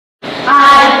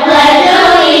I pledge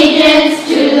allegiance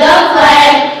to the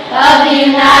flag of the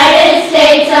United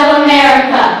States of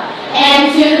America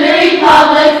and to the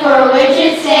republic for which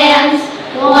it stands,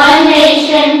 one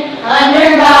nation,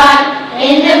 under God,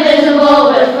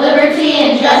 indivisible, with liberty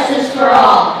and justice for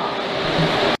all.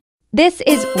 This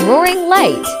is Roaring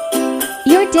Light,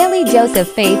 your daily dose of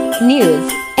faith, news,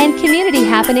 and community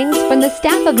happenings from the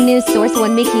staff of News Source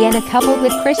One Michiana, coupled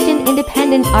with Christian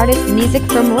independent artist music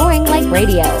from Roaring Light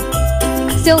Radio.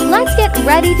 So let's get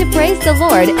ready to praise the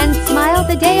Lord and smile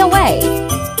the day away.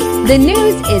 The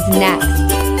news is next.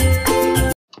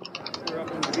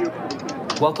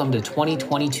 Welcome to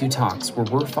 2022 Talks, where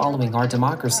we're following our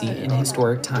democracy in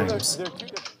historic times.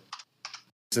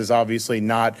 This is obviously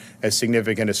not as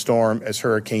significant a storm as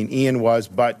Hurricane Ian was,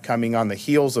 but coming on the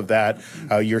heels of that,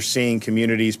 you're seeing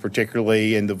communities,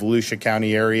 particularly in the Volusia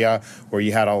County area, where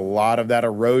you had a lot of that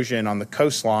erosion on the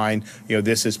coastline.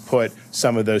 This has put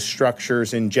some of those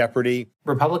structures in jeopardy.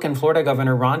 Republican Florida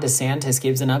Governor Ron DeSantis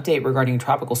gives an update regarding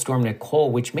Tropical Storm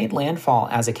Nicole, which made landfall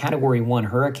as a Category 1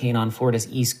 hurricane on Florida's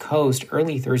east coast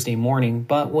early Thursday morning,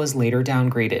 but was later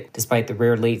downgraded. Despite the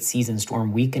rare late-season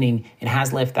storm weakening, it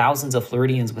has left thousands of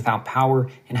Floridians without power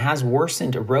and has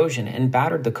worsened erosion and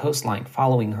battered the coastline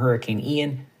following Hurricane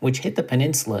Ian, which hit the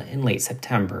peninsula in late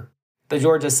September. The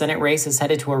Georgia Senate race is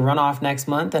headed to a runoff next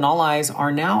month, and all eyes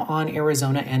are now on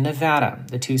Arizona and Nevada.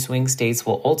 The two swing states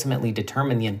will ultimately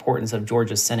determine the importance of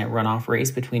Georgia's Senate runoff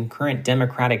race between current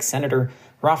Democratic Senator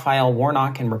Raphael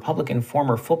Warnock and Republican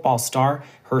former football star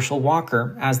Herschel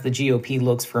Walker, as the GOP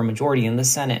looks for a majority in the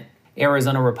Senate.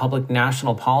 Arizona Republic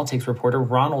national politics reporter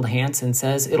Ronald Hansen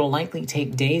says it'll likely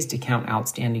take days to count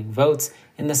outstanding votes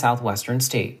in the southwestern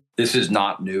state. This is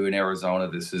not new in Arizona.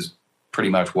 This is pretty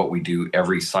much what we do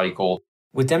every cycle.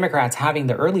 With Democrats having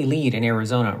the early lead in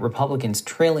Arizona, Republicans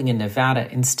trailing in Nevada,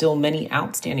 and still many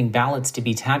outstanding ballots to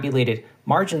be tabulated,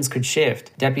 margins could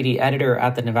shift. Deputy editor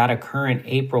at the Nevada Current,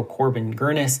 April Corbin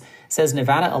Gurnis, says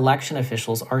Nevada election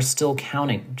officials are still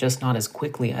counting, just not as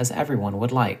quickly as everyone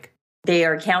would like. They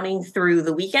are counting through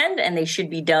the weekend, and they should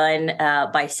be done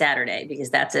by Saturday,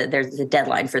 because there's a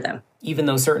deadline for them. Even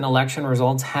though certain election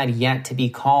results had yet to be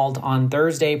called, on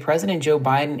Thursday, President Joe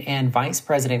Biden and Vice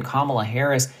President Kamala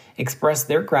Harris expressed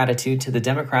their gratitude to the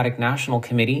Democratic National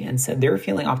Committee and said they're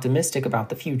feeling optimistic about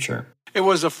the future. It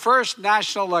was the first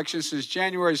national election since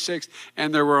January 6th,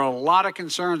 and there were a lot of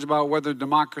concerns about whether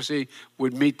democracy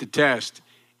would meet the test.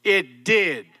 It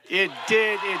did. It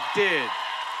did. It did.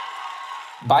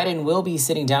 Biden will be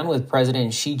sitting down with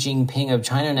President Xi Jinping of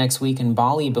China next week in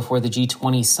Bali before the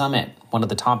G20 summit. One of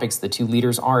the topics the two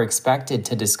leaders are expected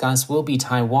to discuss will be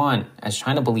Taiwan, as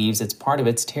China believes it's part of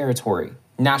its territory.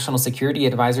 National Security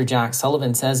Advisor Jack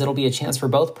Sullivan says it'll be a chance for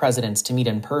both presidents to meet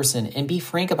in person and be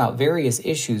frank about various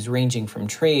issues ranging from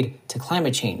trade to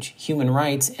climate change, human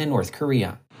rights, and North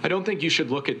Korea. I don't think you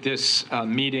should look at this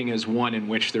meeting as one in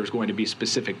which there's going to be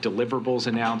specific deliverables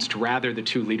announced. Rather, the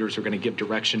two leaders are going to give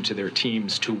direction to their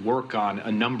teams to work on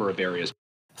a number of areas.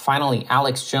 Finally,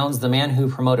 Alex Jones, the man who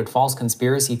promoted false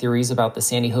conspiracy theories about the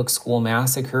Sandy Hook school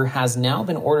massacre, has now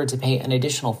been ordered to pay an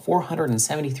additional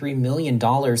 $473 million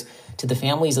to the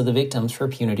families of the victims for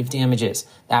punitive damages.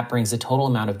 That brings the total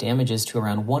amount of damages to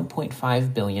around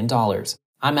 $1.5 billion.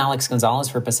 I'm Alex Gonzalez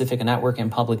for Pacifica Network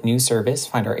and Public News Service.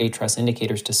 Find our A-Trust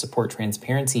indicators to support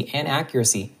transparency and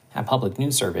accuracy at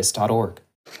publicnewsservice.org.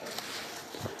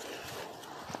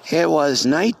 It was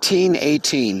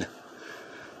 1918,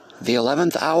 the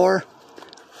 11th hour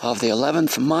of the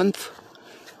 11th month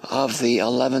of the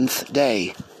 11th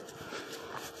day.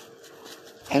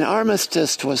 An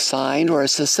armistice was signed, or a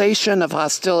cessation of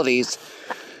hostilities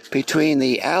between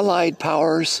the Allied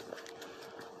powers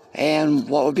and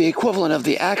what would be equivalent of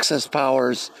the Axis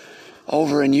powers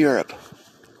over in Europe.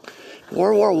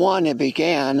 World War I, it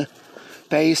began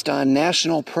based on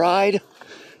national pride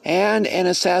and an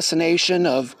assassination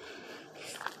of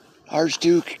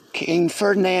Archduke King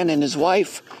Ferdinand and his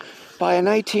wife by a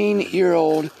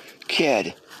 19-year-old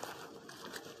kid.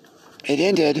 It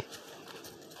ended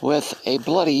with a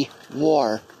bloody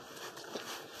war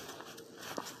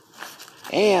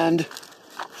and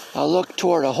a look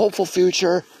toward a hopeful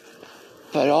future,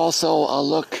 but also a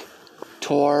look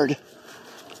toward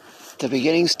the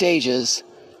beginning stages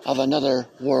of another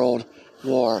world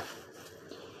war.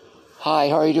 Hi,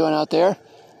 how are you doing out there?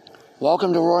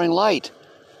 Welcome to Roaring Light.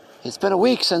 It's been a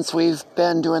week since we've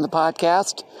been doing the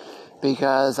podcast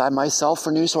because I myself,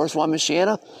 for News Source One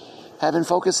Michiana, have been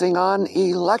focusing on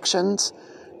elections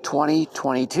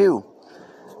 2022.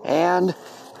 And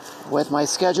with my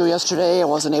schedule yesterday, I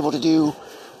wasn't able to do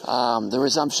the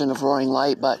resumption of Roaring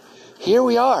Light, but here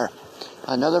we are,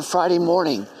 another Friday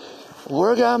morning.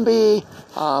 we're going to be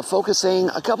focusing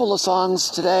a couple of songs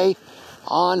today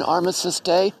on Armistice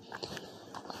Day.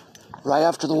 Right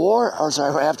after the war,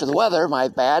 right after the weather, my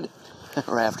bad.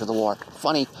 Right after the war.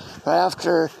 Funny. Right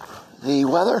after the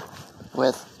weather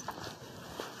with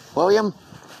William.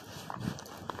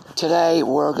 Today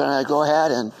we're going to go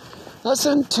ahead and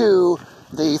listen to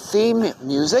the theme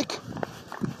music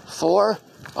for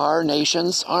our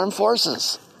nation's armed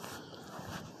forces.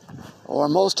 Or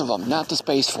most of them, not the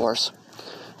Space Force.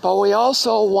 But we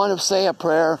also want to say a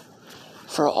prayer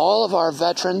for all of our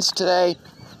veterans today.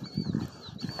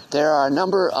 There are a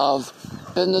number of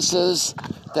businesses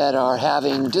that are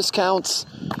having discounts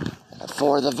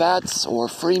for the vets or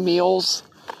free meals,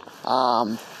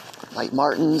 like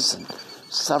Martin's and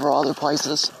several other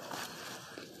places.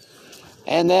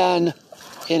 And then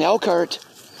in Elkhart,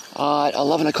 at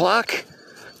 11 o'clock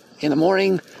in the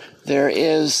morning, there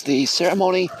is the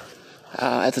ceremony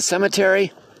at the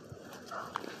cemetery.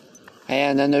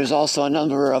 And then there's also a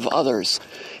number of others.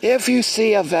 If you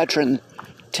see a veteran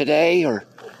today or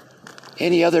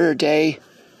any other day,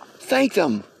 thank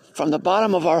them from the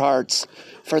bottom of our hearts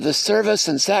for the service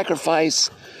and sacrifice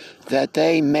that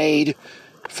they made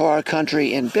for our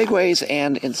country in big ways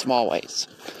and in small ways.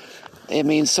 It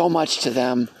means so much to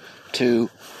them to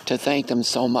thank them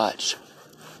so much.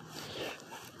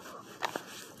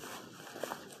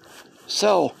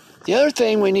 So, the other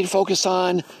thing we need to focus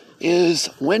on is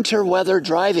winter weather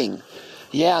driving.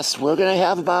 Yes, we're going to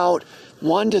have about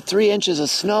 1 to 3 inches of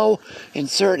snow in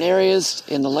certain areas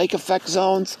in the lake effect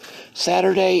zones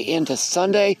Saturday into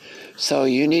Sunday. So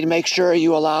you need to make sure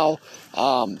you allow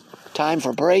time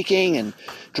for braking and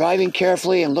driving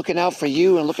carefully and looking out for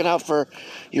you and looking out for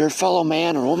your fellow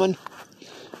man or woman.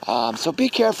 So be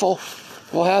careful.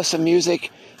 We'll have some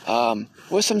music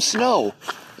with some snow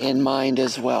in mind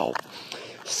as well.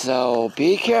 So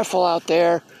be careful out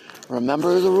there.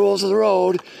 Remember the rules of the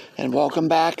road, and welcome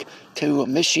back to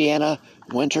Michiana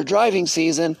winter driving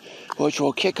season, which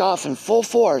will kick off in full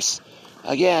force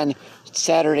again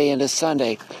Saturday into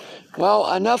Sunday. Well,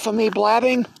 enough of me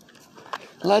blabbing.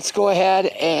 Let's go ahead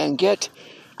and get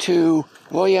to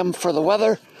William for the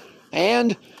weather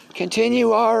and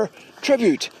continue our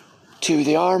tribute to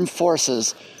the armed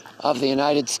forces of the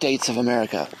United States of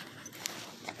America.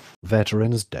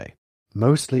 Veterans Day.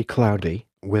 Mostly cloudy,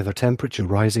 with a temperature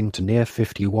rising to near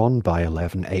 51 by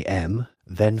 11 a.m.,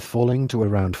 then falling to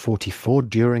around 44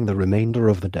 during the remainder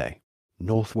of the day.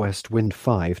 Northwest wind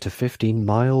 5 to 15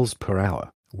 miles per hour,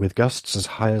 with gusts as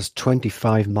high as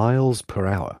 25 miles per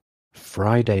hour.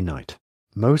 Friday night.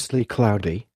 Mostly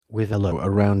cloudy, with a low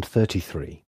around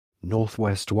 33.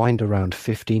 Northwest wind around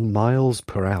 15 miles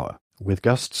per hour, with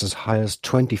gusts as high as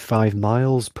 25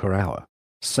 miles per hour.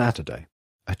 Saturday.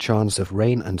 A chance of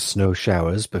rain and snow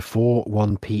showers before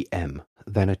 1 p.m.,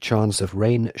 then a chance of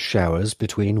rain showers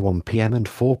between 1 p.m. and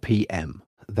 4 p.m.,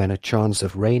 then a chance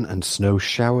of rain and snow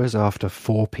showers after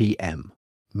 4 p.m.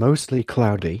 Mostly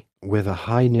cloudy, with a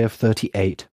high near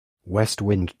 38, west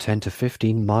wind 10 to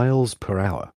 15 miles per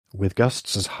hour, with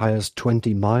gusts as high as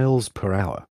 20 miles per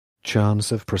hour.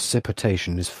 Chance of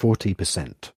precipitation is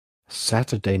 40%.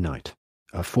 Saturday night,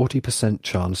 a 40%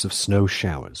 chance of snow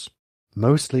showers.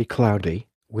 Mostly cloudy,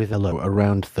 with a low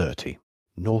around 30.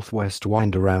 Northwest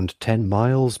wind around 10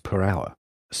 miles per hour.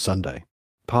 Sunday.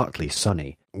 Partly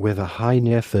sunny, with a high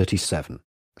near 37.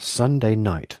 Sunday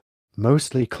night.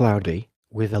 Mostly cloudy,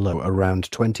 with a low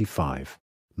around 25.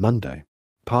 Monday.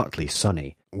 Partly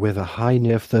sunny, with a high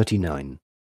near 39.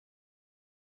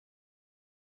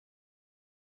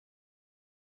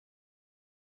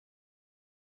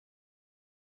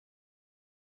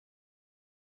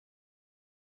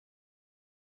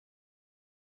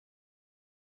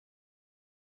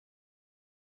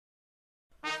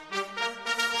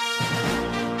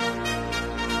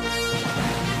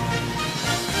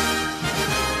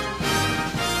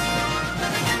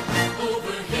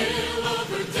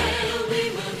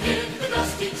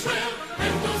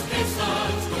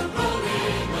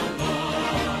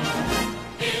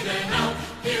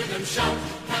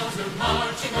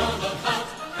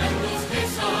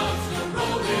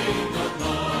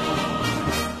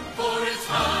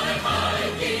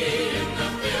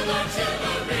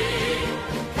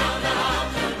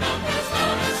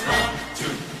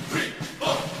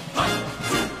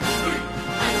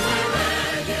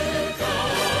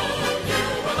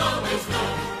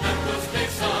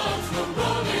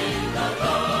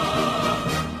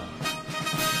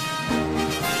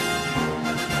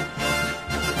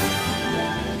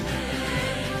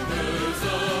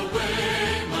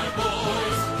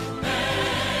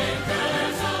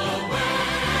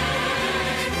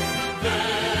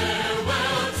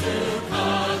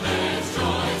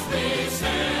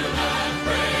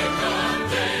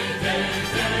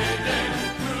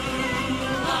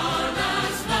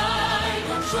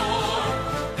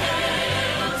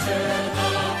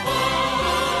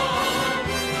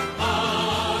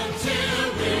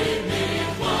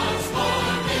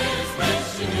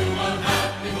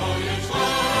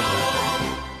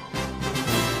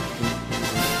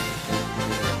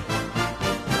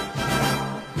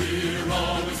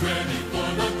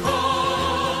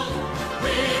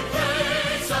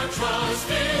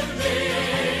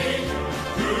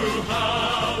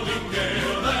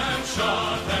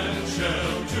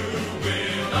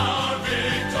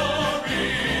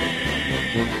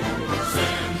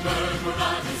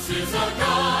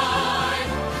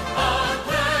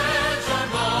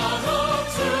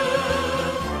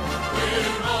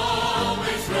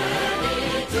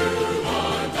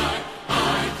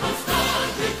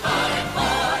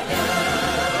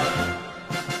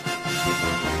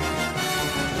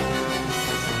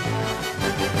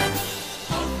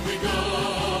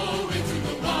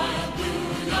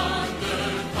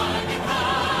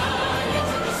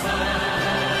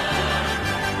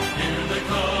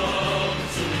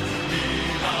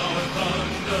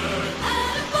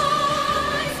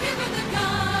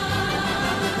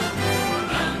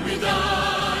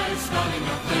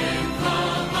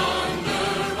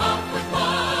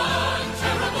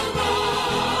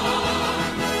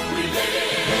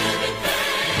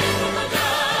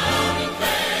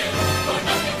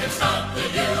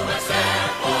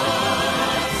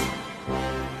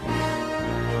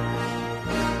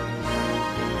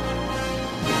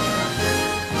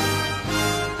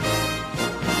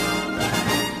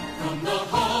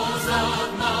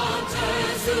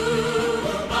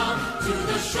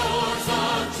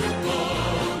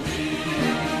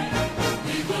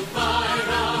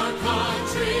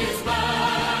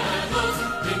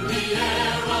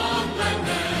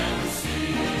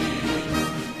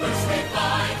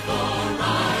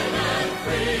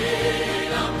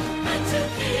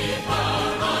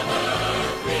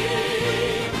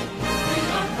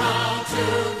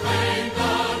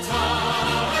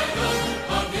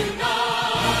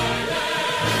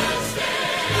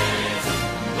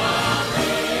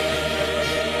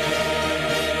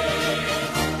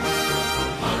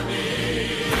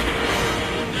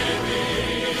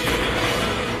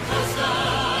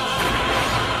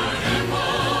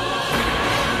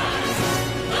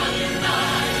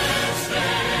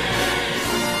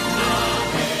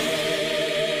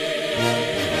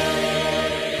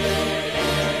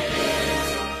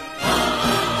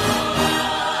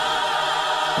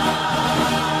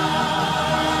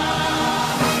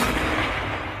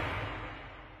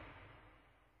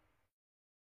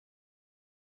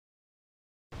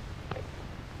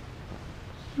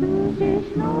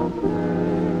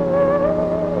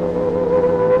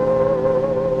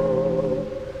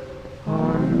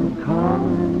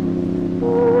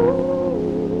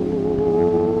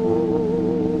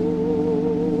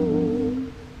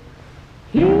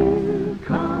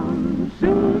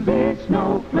 Susie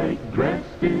Snowflake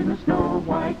dressed in a snow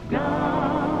white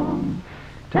gown.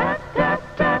 Tap, tap,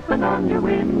 tapping on your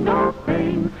window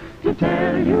pane to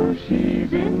tell you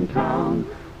she's in town.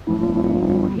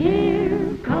 Ooh,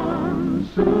 here comes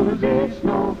Susie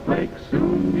Snowflake,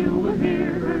 soon you will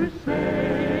hear her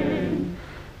say,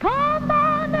 come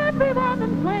on everyone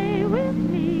and play with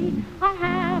me, I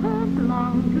haven't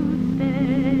long to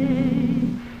stay.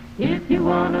 If you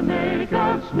want to make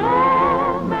a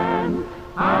snowman,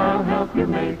 I'll help you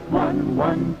make one,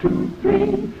 1, 2,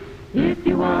 3. If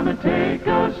you want to take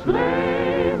a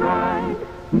sleigh ride,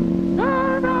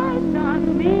 the ride's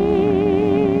on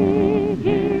me.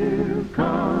 Here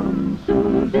comes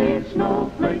Susie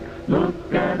Snowflake,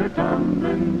 look at her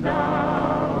tumbling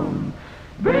down,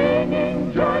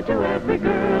 bringing joy to every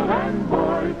girl and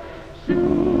boy.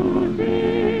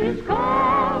 Susie's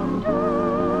come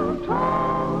to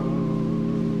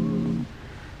town.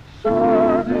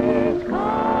 Susie's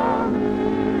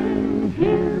coming,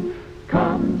 here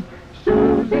comes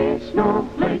Susie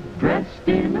Snowflake dressed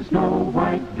in a snow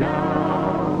white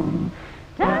gown.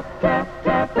 Tap, tap,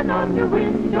 tapping on your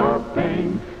window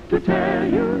pane to tell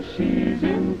you she's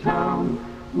in town.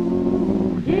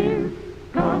 Ooh, here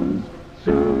comes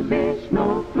Susie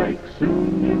Snowflake,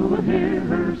 soon you will hear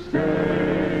her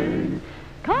say,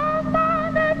 come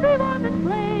on everyone and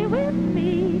play with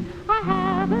me, I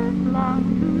haven't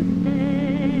long to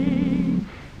stay.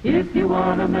 If you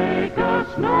want to make a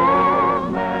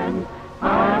snowman,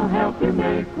 I'll help you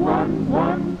make one,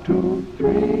 1, 2,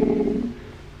 3.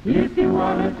 If you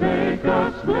want to take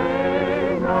a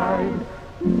sleigh ride,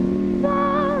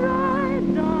 the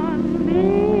ride's on me.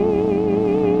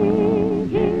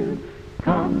 Here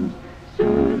comes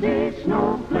Susie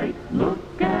Snowflake,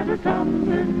 look at her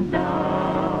tumbling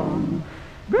down,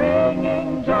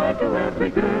 bringing joy to every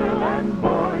girl and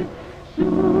boy.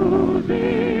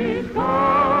 Susie's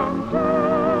come to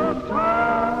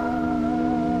town.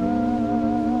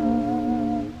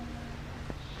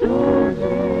 Susie's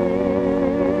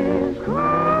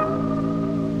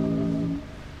come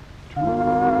to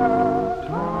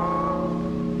town.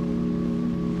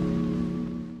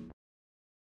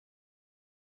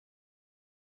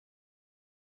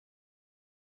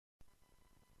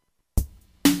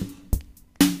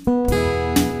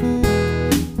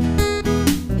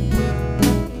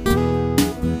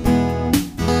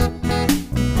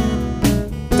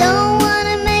 Don't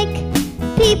wanna make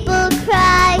people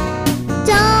cry.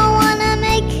 Don't wanna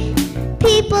make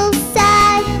people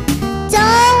sad.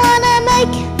 Don't wanna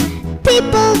make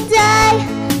people die.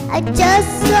 I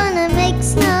just wanna make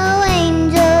snow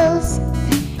angels.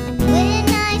 And when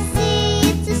I see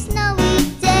it's a snowy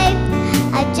day,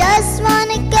 I just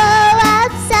wanna go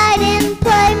outside and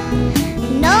play.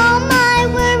 And all my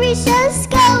worries just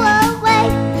go away.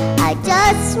 I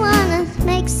just wanna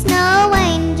make snow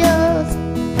angels.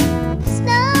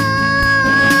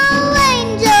 Snow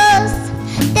angels,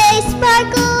 they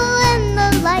sparkle in the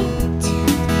light.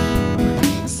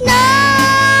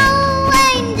 Snow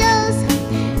angels,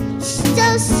 so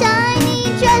shiny,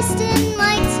 dressed in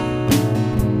white.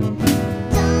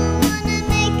 Don't wanna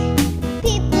make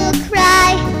people cry.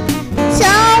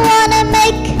 Don't wanna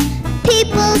make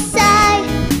people sigh.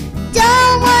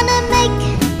 Don't wanna make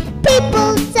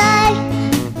people die.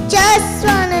 Just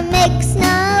wanna make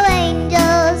snow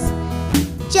angels.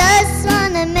 Just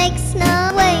wanna make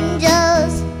snow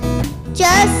angels.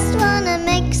 Just wanna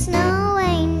make snow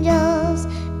angels.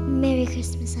 Merry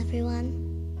Christmas, everyone.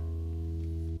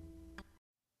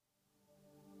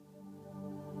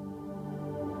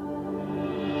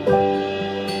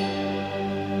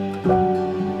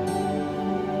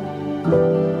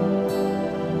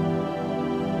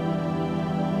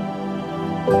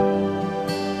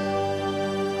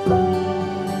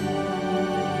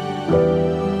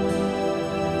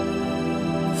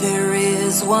 There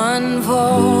is one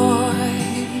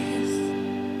voice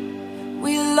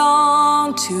we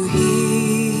long to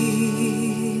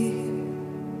hear,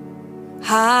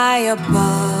 high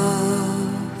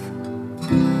above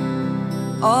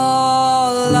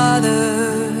all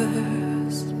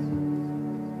others.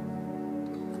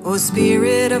 O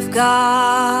Spirit of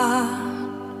God,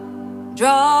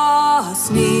 draw us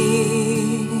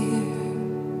near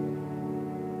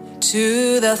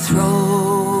to the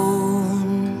throne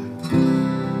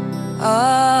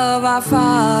of our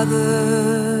Father.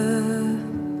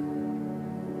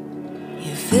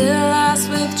 You fill us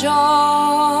with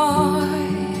joy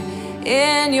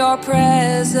in your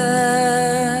presence.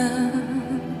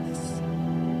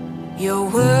 Your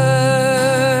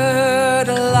word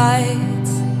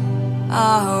lights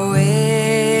our way.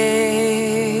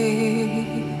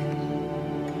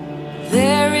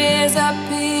 There is a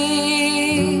peace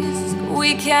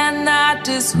we cannot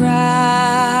describe.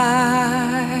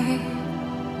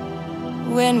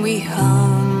 When we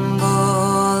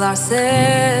humble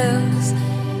ourselves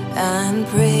and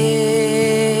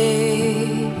pray,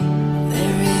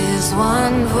 there is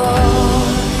one voice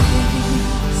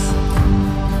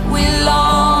we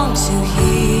long to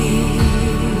hear,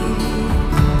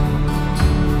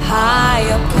 high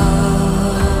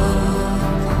above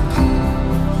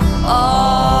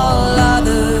all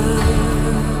others.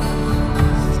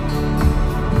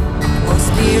 O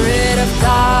Spirit of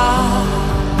God,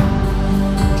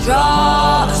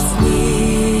 draw us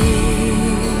near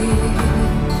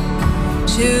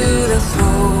to the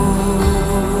throne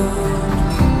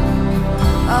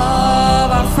of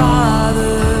our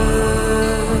Father.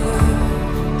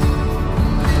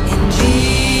 In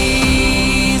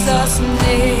Jesus'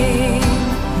 name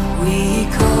we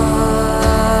come.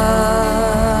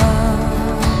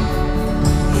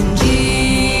 In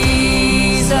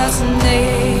Jesus'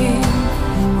 name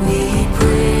we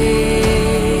pray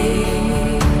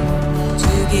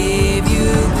to give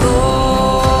you glory,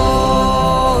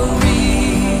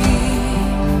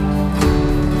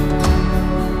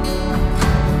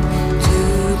 to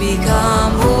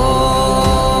become holy.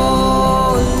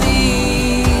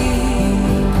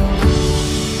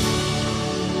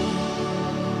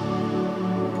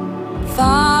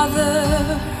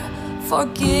 Father,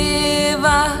 forgive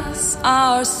us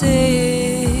our sins.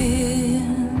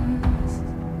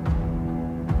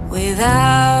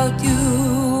 Without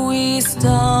you we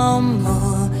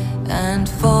stumble and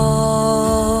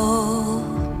fall.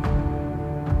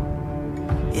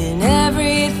 In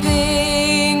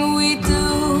everything we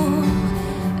do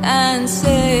and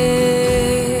say,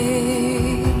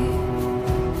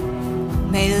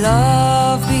 may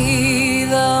love be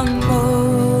the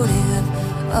motive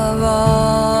of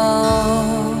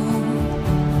all.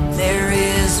 There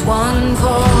is one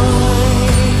voice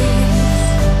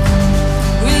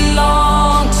we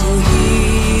long to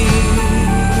hear,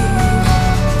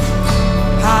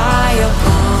 high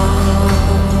above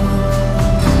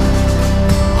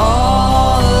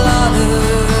all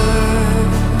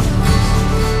others.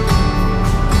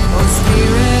 O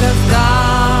Spirit of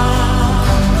God,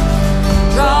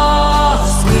 draw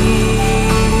us near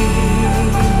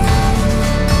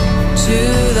to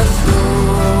the throne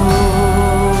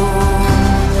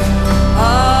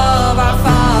of our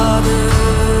Father.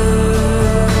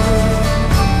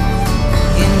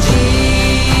 In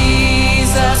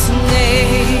Jesus'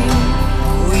 name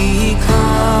we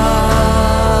come.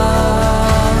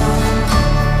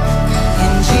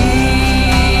 In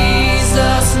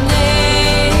Jesus'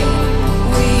 name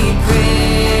we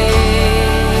pray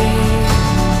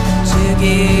to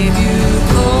give you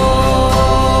glory,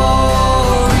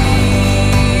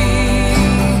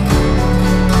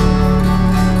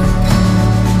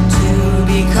 to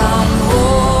become holy.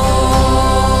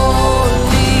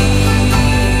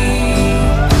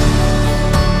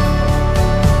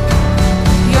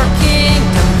 Your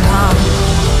kingdom come,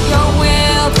 your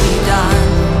will be done.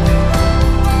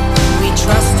 We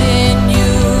trust in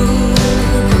you,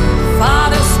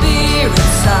 Father, Spirit,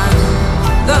 Son,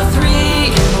 the three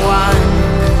in one.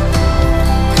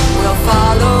 We'll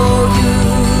follow you.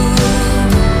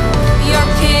 Your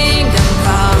kingdom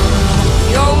come,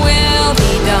 your will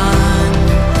be done.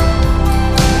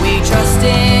 We trust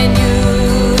in you,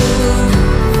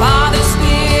 Father,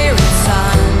 Spirit,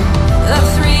 Son, the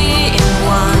three in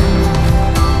one.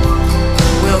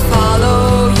 We'll follow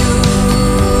you.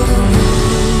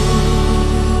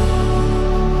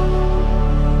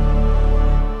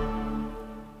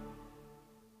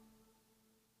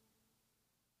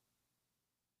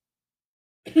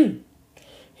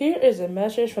 Here is a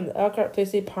message from the Elkhart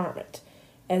Police Department.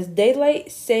 As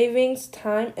daylight savings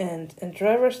time ends and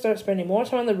drivers start spending more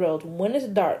time on the road when it's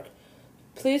dark,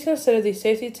 please consider these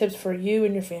safety tips for you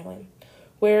and your family.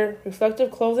 Wear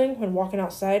reflective clothing when walking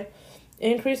outside.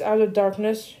 Increased hours of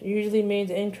darkness usually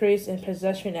means an increase in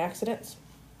pedestrian accidents.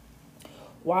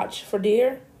 Watch for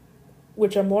deer,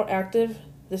 which are more active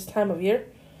this time of year.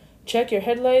 Check your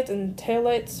headlights and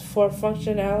taillights for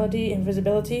functionality and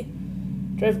visibility.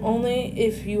 Drive only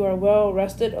if you are well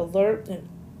rested, alert, and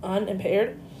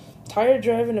unimpaired. Tired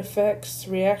driving affects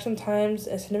reaction times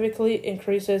and significantly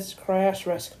increases crash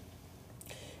risk.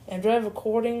 And drive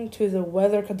according to the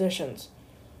weather conditions.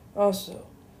 Also,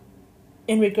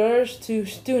 in regards to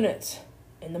students,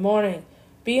 in the morning,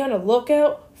 be on the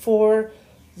lookout for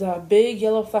the big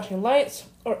yellow flashing lights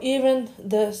or even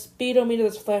the speedometer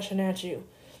that's flashing at you.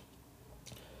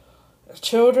 As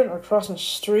children are crossing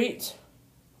streets,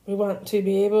 we want to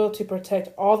be able to protect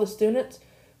all the students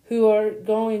who are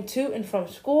going to and from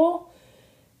school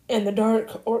in the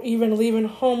dark or even leaving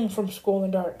home from school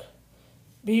in the dark.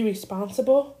 Be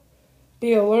responsible,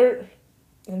 be alert,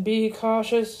 and be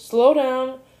cautious. Slow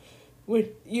down when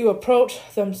you approach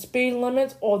the speed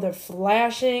limits or the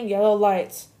flashing yellow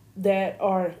lights that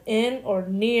are in or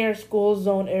near school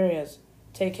zone areas.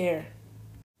 Take care.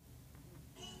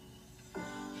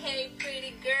 Hey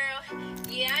pretty girl,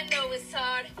 yeah I know it's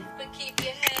hard, but keep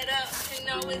your head up and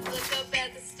always look up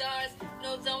at the stars.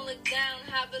 No, don't look down,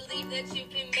 I believe that you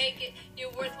can make it.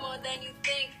 You're worth more than you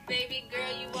think, baby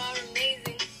girl, you are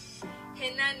amazing.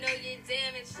 And I know you're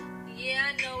damaged, yeah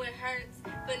I know it hurts,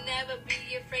 but never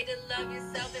be afraid to love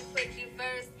yourself and put you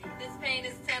first. This pain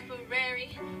is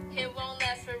temporary, it won't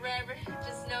last forever.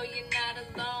 Just know you're not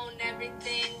alone,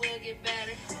 everything will get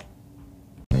better.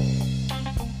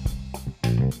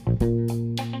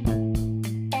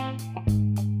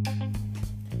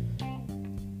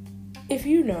 If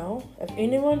you know of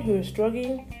anyone who is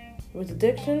struggling with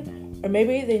addiction, or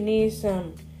maybe they need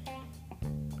some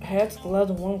hats,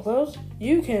 gloves, and warm clothes,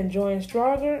 you can join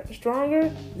Stronger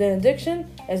Than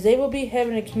Addiction, as they will be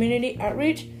having a community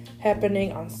outreach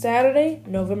happening on Saturday,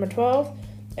 November 12th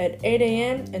at 8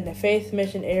 a.m. in the Faith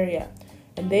Mission area.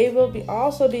 And they will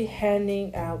also be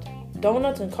handing out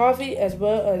donuts and coffee as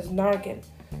well as Narcan.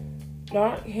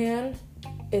 Narcan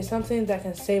is something that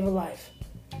can save a life.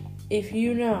 If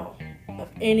you know of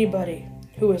anybody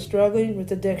who is struggling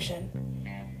with addiction,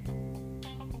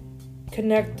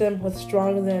 connect them with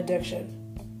Stronger Than Addiction,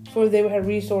 for they will have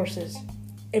resources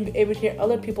and be able to hear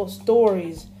other people's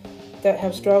stories that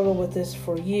have struggled with this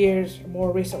for years or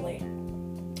more recently.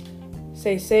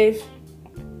 Stay safe,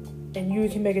 and you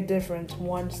can make a difference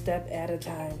one step at a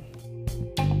time.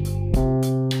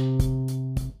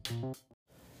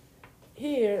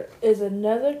 Here is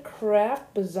another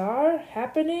craft bazaar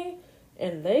happening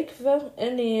in Lakeville,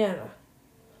 Indiana.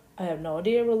 I have no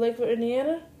idea where Lakeville,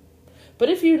 Indiana, but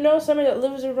if you know somebody that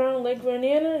lives around Lakeville,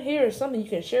 Indiana, here is something you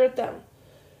can share with them.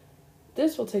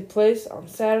 This will take place on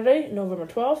Saturday, November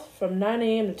 12th from 9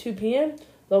 a.m. to 2 p.m.,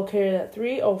 located at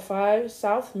 305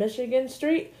 South Michigan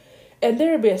Street, and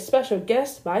there will be a special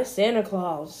guest by Santa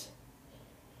Claus.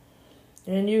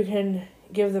 And you can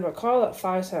give them a call at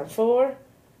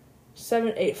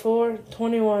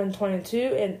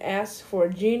 574-784-2122 and ask for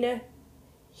Gina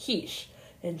Heesh,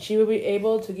 and she will be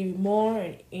able to give you more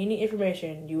and any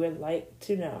information you would like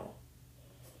to know.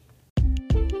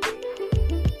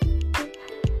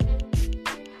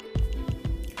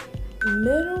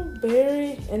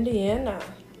 Middlebury, Indiana.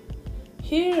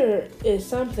 Here is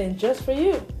something just for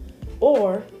you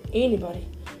or anybody.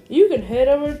 You can head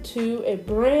over to a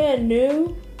brand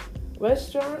new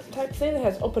restaurant type thing that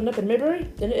has opened up in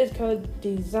Middlebury, and it is called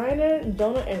Designer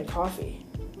Donut and Coffee.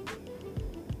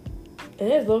 And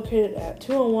it is located at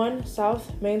 201 South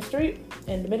Main Street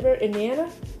in Middlebury, Indiana.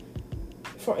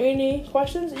 For any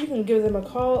questions, you can give them a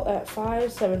call at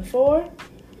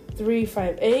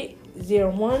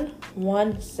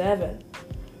 574-358-0117.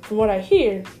 From what I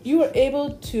hear, you are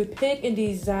able to pick and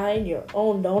design your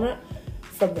own donut,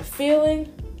 from the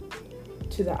filling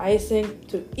to the icing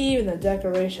to even the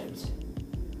decorations.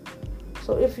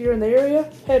 So if you're in the area,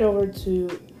 head over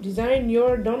to Design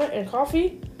Your Donut and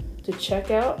Coffee to check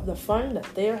out the fun that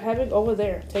they are having over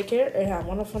there. Take care and have a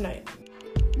wonderful night.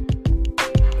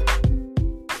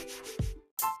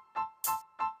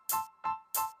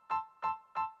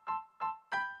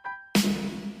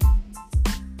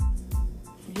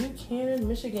 Buchanan,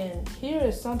 Michigan. Here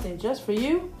is something just for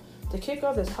you to kick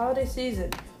off this holiday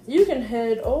season. You can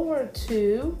head over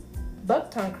to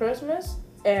Bucktown Christmas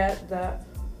at the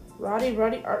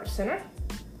Roddy Art Center,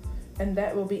 and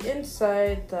that will be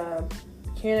inside the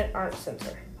Buchanan Art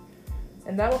Center.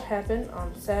 And that will happen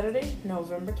on Saturday,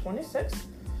 November 26th.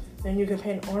 And you can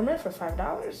paint an ornament for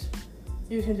 $5.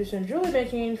 You can do some jewelry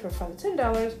making for $5 to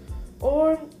 $10,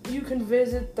 or you can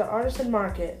visit the artisan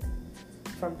market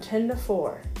from 10 to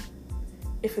 4.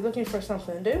 If you're looking for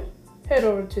something to do, head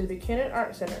over to the Buchanan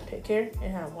Art Center. Take care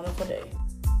and have a wonderful day.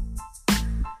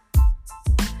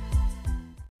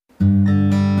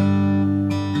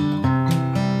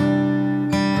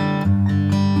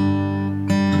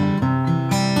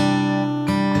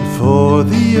 Before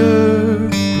the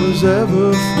earth was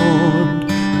ever formed,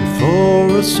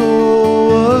 before a soul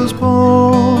was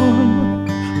born,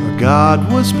 our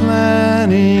God was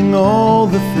planning all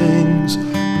the things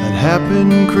that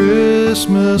happened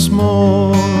Christmas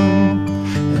morn.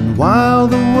 And while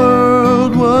the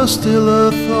world was still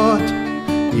a thought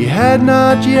He had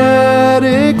not yet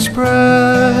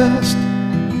expressed,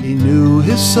 He knew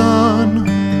His Son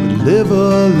would live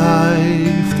a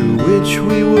life through which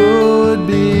we would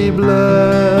be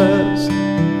blessed.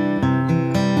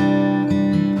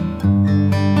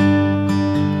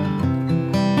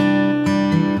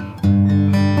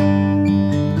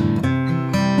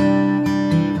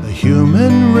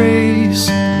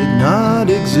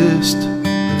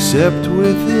 except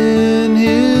within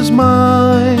his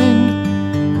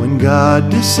mind. When God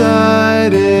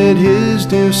decided his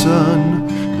dear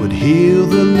son would heal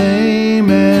the lame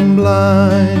and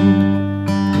blind.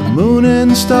 The moon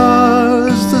and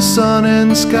stars, the sun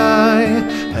and sky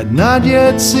had not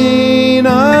yet seen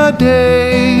a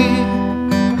day.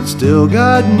 But still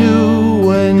God knew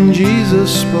when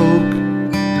Jesus spoke,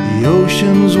 the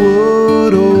oceans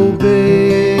would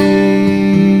obey.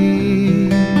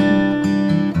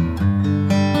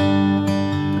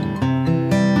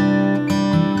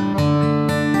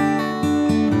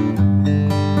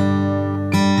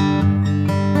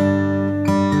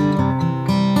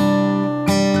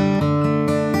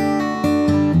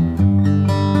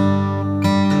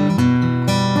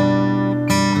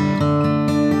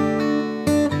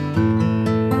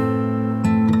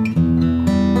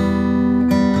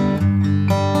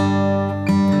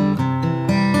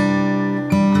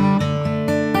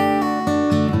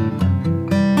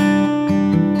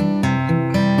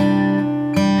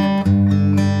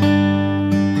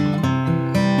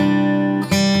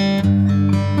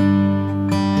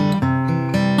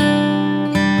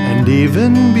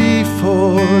 Even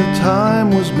before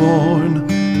time was born,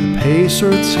 the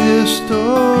pacer's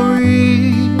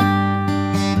history,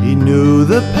 he knew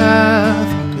the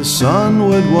path his son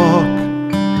would walk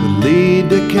would lead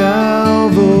to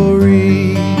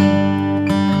Calvary.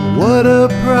 What a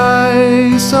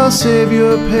price our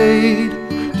Savior paid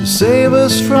to save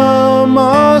us from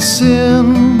our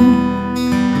sin.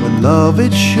 What love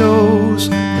it shows,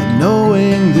 and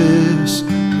knowing this,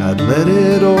 God let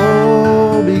it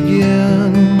all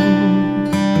begin.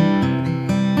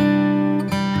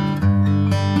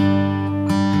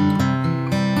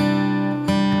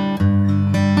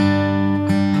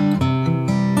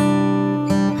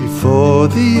 Before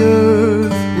the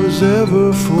earth was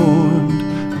ever formed,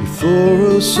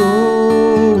 before a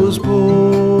soul was born.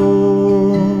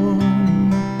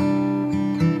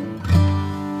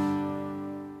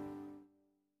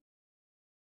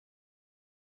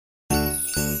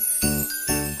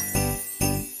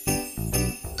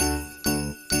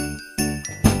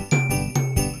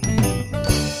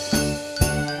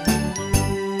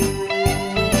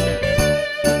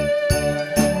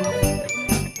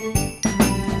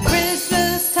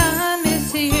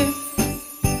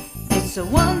 It's a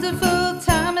wonderful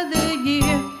time of the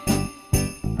year.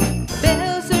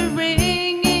 Bells are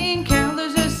ringing,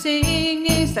 carolers are singing.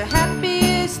 It's the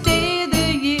happiest day of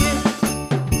the year.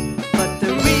 But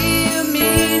the real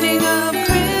meaning of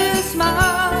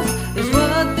Christmas is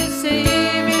what the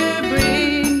Savior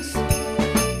brings.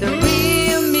 The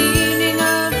real meaning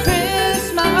of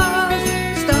Christmas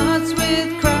starts with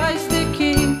Christ the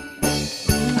King.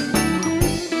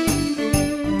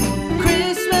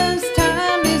 Christmas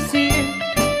time is here.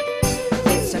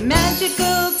 It's a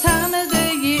magical time of the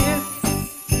year.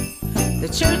 The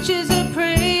churches are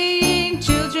praying,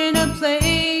 children are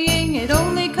playing. It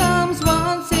only comes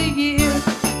once a year.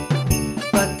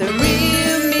 But the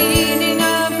real meaning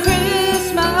of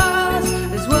Christmas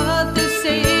is what the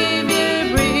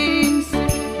Savior brings.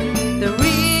 The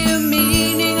real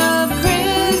meaning of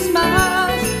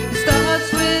Christmas starts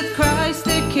with Christ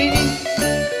the King.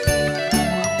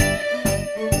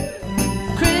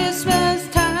 Christmas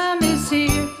time is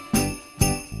here.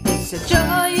 It's a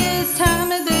joyous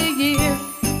time of the year.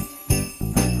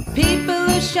 People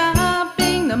are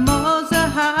shopping, the malls are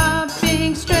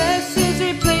hopping, stress is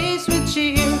replaced with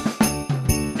cheer.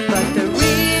 But the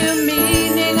real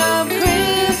meaning of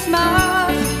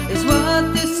Christmas is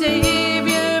what the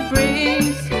Savior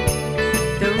brings.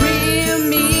 The real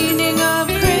meaning of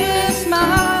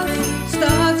Christmas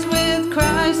starts with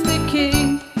Christ the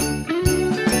King.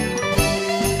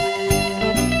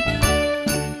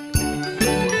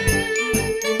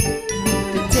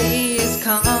 The day is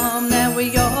come that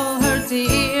we all heard to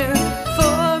hear,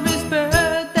 for his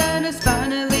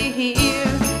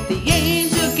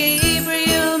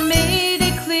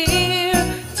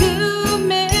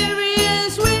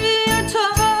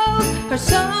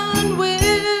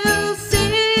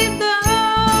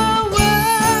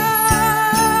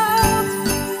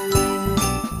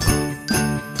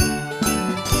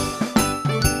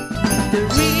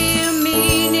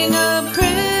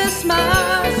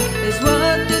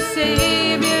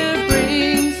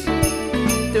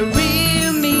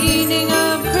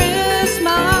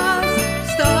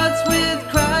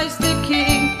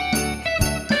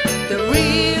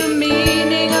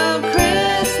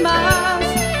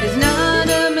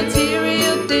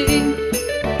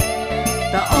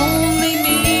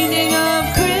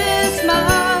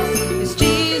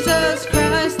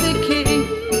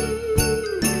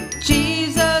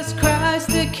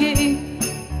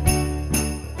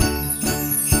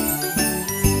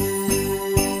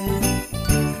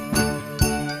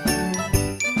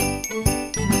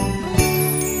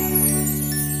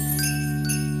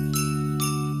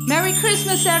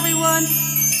Christmas, everyone!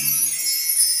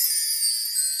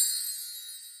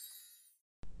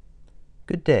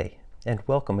 Good day, and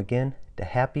welcome again to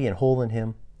Happy and Whole in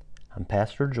Him. I'm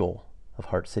Pastor Joel of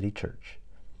Heart City Church.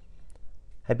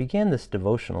 I began this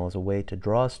devotional as a way to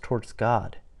draw us towards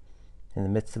God in the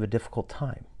midst of a difficult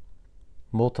time.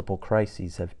 Multiple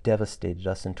crises have devastated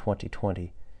us in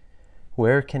 2020.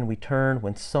 Where can we turn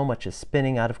when so much is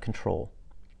spinning out of control?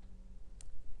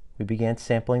 We began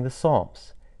sampling the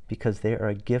Psalms because they are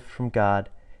a gift from God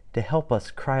to help us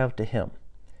cry out to Him.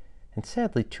 And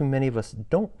sadly, too many of us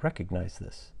don't recognize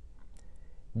this.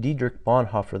 Dietrich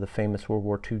Bonhoeffer, the famous World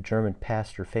War II German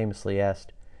pastor, famously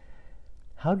asked,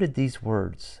 "How did these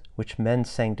words, which men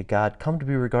sang to God, come to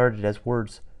be regarded as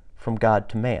words from God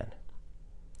to man?"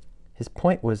 His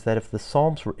point was that if the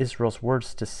Psalms were Israel's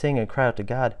words to sing and cry out to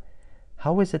God,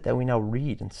 how is it that we now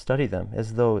read and study them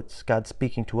as though it's God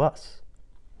speaking to us?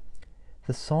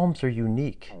 The Psalms are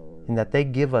unique in that they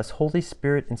give us Holy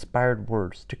Spirit-inspired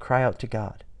words to cry out to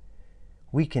God.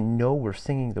 We can know we're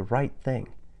singing the right thing,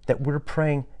 that we're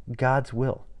praying God's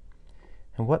will.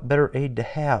 And what better aid to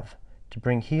have to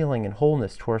bring healing and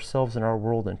wholeness to ourselves and our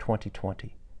world in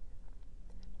 2020?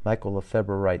 Michael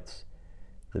Lefebvre writes,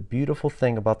 "The beautiful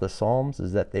thing about the Psalms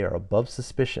is that they are above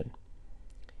suspicion.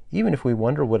 Even if we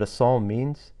wonder what a psalm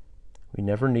means, we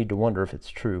never need to wonder if it's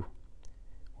true.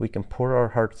 We can pour our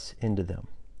hearts into them."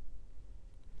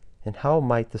 And how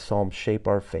might the Psalms shape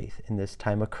our faith in this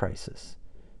time of crisis?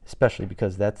 Especially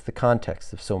because that's the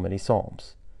context of so many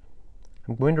Psalms.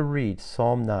 I'm going to read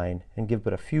Psalm 9 and give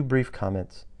but a few brief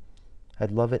comments.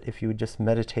 I'd love it if you would just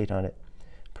meditate on it.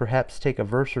 Perhaps take a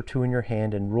verse or two in your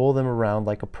hand and roll them around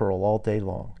like a pearl all day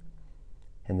long,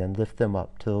 and then lift them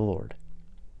up to the Lord.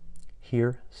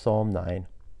 Hear Psalm 9,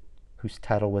 whose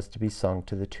title was to be sung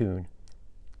to the tune,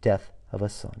 Death of a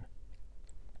Son.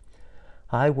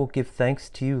 I will give thanks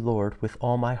to you, Lord, with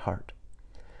all my heart.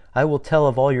 I will tell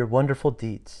of all your wonderful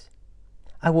deeds.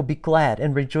 I will be glad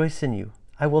and rejoice in you.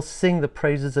 I will sing the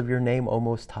praises of your name, O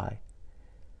Most High.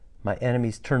 My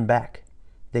enemies turn back.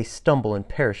 They stumble and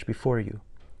perish before you.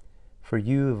 For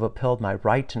you have upheld my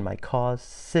right and my cause,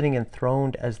 sitting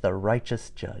enthroned as the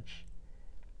righteous judge.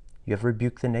 You have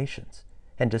rebuked the nations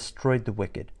and destroyed the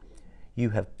wicked. You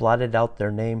have blotted out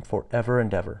their name forever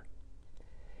and ever.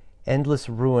 Endless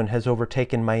ruin has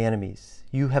overtaken my enemies.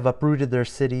 You have uprooted their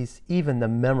cities. Even the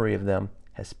memory of them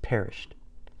has perished.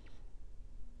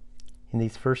 In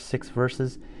these first 6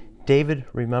 verses, David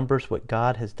remembers what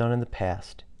God has done in the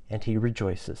past, and he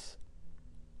rejoices.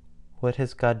 What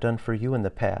has God done for you in the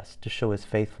past to show his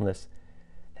faithfulness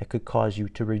that could cause you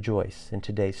to rejoice in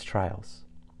today's trials?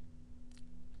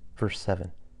 Verse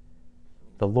 7.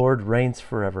 The Lord reigns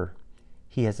forever.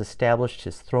 He has established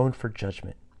his throne for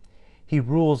judgment. He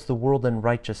rules the world in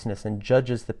righteousness and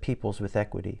judges the peoples with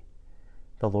equity.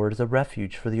 The Lord is a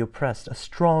refuge for the oppressed, a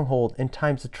stronghold in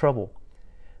times of trouble.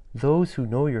 Those who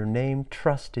know your name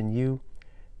trust in you,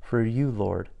 for you,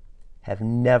 Lord, have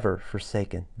never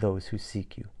forsaken those who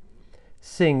seek you.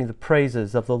 Sing the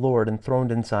praises of the Lord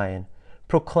enthroned in Zion.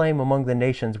 Proclaim among the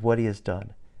nations what he has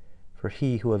done. For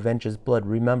he who avenges blood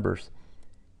remembers.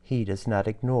 He does not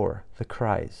ignore the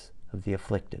cries of the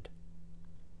afflicted.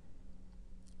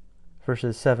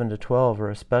 Verses 7 to 12 are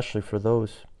especially for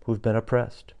those who have been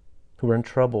oppressed, who are in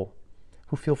trouble,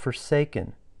 who feel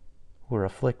forsaken, who are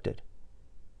afflicted.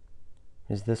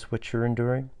 Is this what you're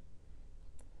enduring?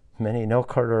 Many in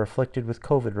Elkhart are afflicted with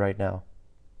COVID right now.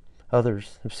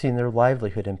 Others have seen their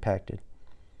livelihood impacted.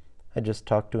 I just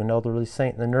talked to an elderly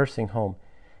saint in the nursing home,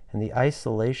 and the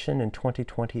isolation in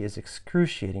 2020 is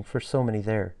excruciating for so many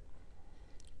there.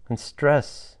 And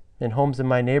stress in homes in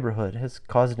my neighborhood has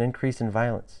caused an increase in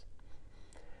violence.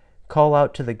 Call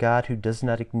out to the God who does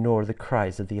not ignore the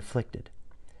cries of the afflicted.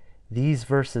 These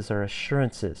verses are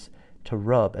assurances to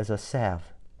rub as a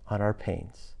salve on our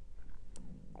pains.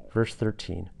 Verse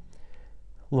 13.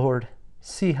 Lord,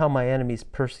 see how my enemies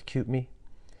persecute me.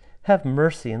 Have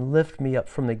mercy and lift me up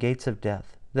from the gates of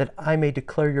death, that I may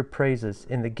declare your praises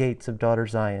in the gates of daughter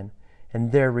Zion,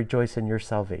 and there rejoice in your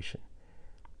salvation.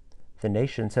 The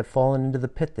nations have fallen into the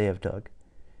pit they have dug.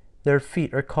 Their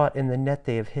feet are caught in the net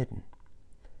they have hidden.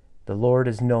 The Lord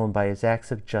is known by his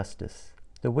acts of justice.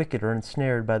 The wicked are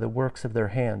ensnared by the works of their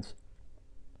hands.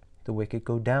 The wicked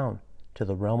go down to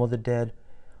the realm of the dead,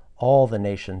 all the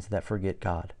nations that forget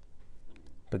God.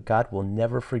 But God will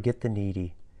never forget the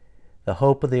needy. The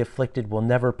hope of the afflicted will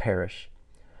never perish.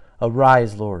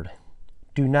 Arise, Lord.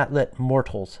 Do not let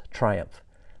mortals triumph.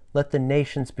 Let the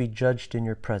nations be judged in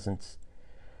your presence.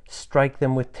 Strike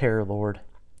them with terror, Lord.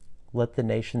 Let the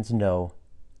nations know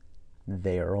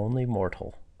they are only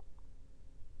mortal.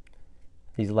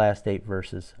 These last 8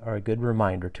 verses are a good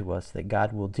reminder to us that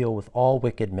God will deal with all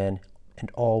wicked men and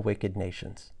all wicked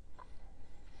nations.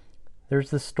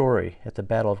 There's this story at the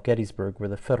Battle of Gettysburg where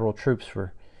the Federal troops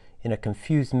were in a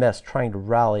confused mess trying to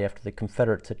rally after the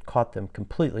Confederates had caught them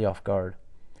completely off guard.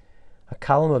 A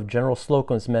column of General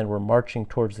Slocum's men were marching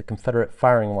towards the Confederate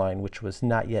firing line, which was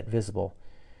not yet visible.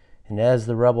 And as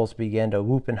the rebels began to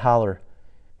whoop and holler,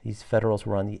 these Federals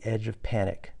were on the edge of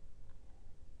panic.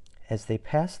 As they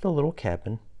passed the little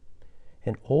cabin,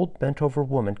 an old bent-over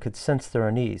woman could sense their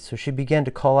unease, so she began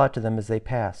to call out to them as they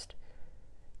passed.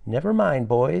 "Never mind,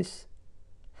 boys.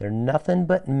 They're nothing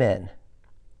but men."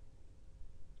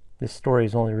 This story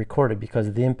is only recorded because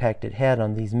of the impact it had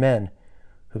on these men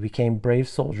who became brave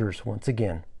soldiers once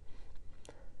again.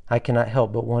 I cannot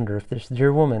help but wonder if this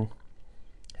dear woman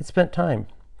had spent time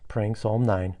praying Psalm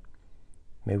 9.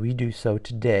 May we do so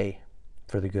today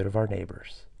for the good of our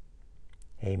neighbors.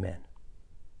 Amen.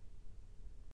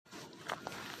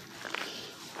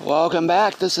 Welcome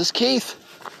back. This is Keith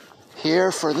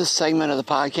here for this segment of the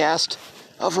podcast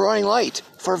of Roaring Light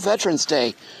for Veterans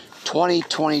Day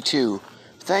 2022.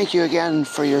 Thank you again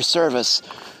for your service,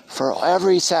 for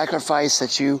every sacrifice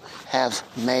that you have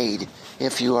made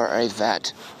if you are a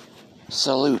vet.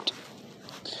 Salute.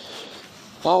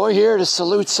 Well, we're here to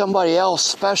salute somebody else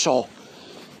special.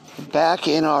 Back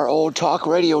in our old talk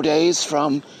radio days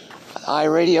from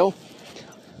iRadio,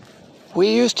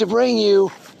 we used to bring you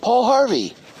Paul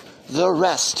Harvey, the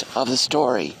rest of the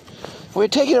story. We're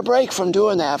taking a break from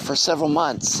doing that for several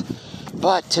months,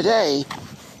 but today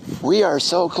we are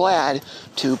so glad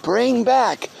to bring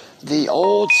back the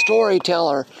old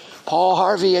storyteller, Paul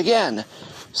Harvey, again.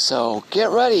 So get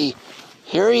ready.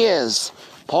 Here he is,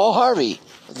 Paul Harvey,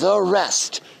 the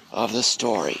rest of the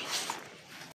story.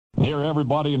 Here,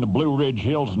 everybody in the Blue Ridge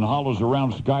Hills and hollows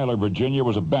around Schuyler, Virginia,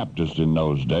 was a Baptist in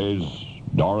those days.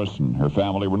 Doris and her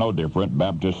family were no different,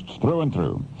 Baptists through and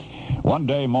through. One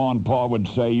day, Ma and Pa would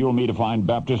say, "You'll meet a fine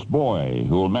Baptist boy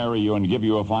who will marry you and give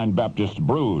you a fine Baptist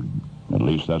brood." At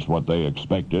least that's what they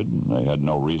expected, and they had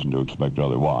no reason to expect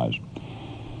otherwise.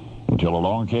 Until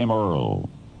along came Earl.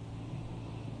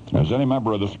 As any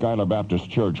member of the Schuyler Baptist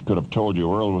Church could have told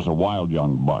you, Earl was a wild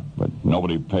young buck, but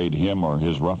nobody paid him or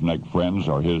his roughneck friends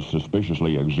or his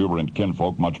suspiciously exuberant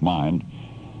kinfolk much mind,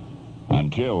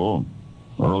 until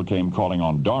Earl came calling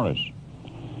on Doris.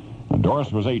 Now,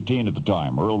 Doris was 18 at the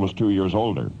time. Earl was 2 years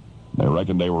older. They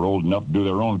reckoned they were old enough to do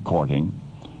their own courting,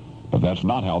 but that's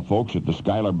not how folks at the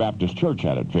Schuyler Baptist Church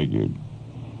had it figured.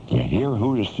 "You hear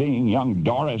who is seeing young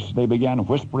Doris?" they began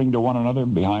whispering to one another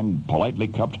behind politely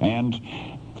cupped hands.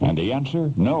 And the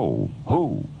answer, no.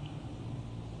 Who?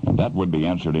 And that would be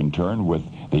answered in turn with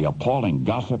the appalling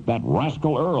gossip, "That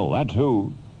rascal Earl, that's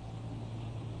who."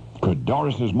 Could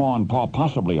Doris's Ma and Pa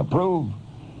possibly approve?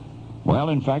 Well,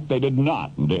 in fact, they did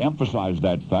not. And to emphasize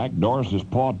that fact, Doris's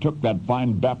Pa took that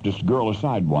fine Baptist girl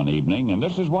aside one evening, and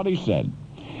this is what he said.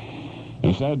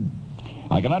 He said,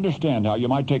 "I can understand how you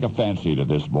might take a fancy to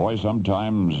this boy.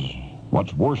 Sometimes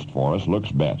what's worst for us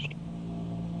looks best.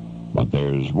 But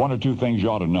there's one or two things you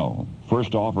ought to know.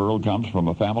 First off, Earl comes from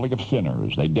a family of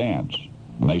sinners. They dance,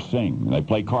 and they sing, and they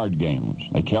play card games.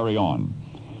 They carry on.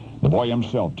 The boy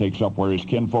himself takes up where his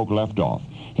kinfolk left off.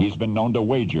 He's been known to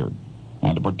wager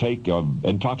and to partake of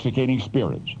intoxicating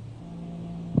spirits.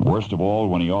 Worst of all,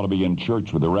 when he ought to be in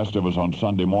church with the rest of us on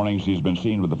Sunday mornings, he's been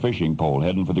seen with a fishing pole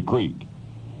heading for the creek."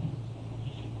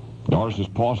 Doris's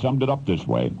Pa summed it up this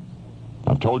way.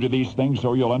 "I've told you these things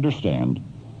so you'll understand.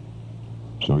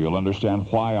 So you'll understand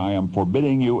why I am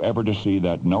forbidding you ever to see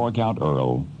that no-account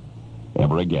Earl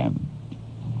ever again."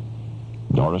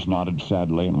 Doris nodded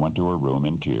sadly and went to her room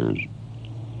in tears.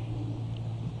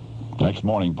 Next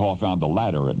morning, Paul found the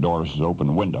ladder at Doris's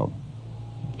open window.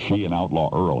 She and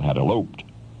outlaw Earl had eloped.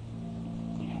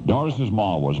 Doris's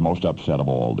Ma was most upset of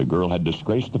all. The girl had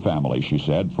disgraced the family, she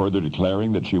said, further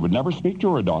declaring that she would never speak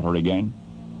to her daughter again.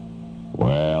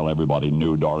 Well, everybody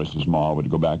knew Doris's Ma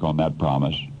would go back on that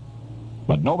promise.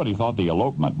 But nobody thought the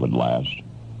elopement would last.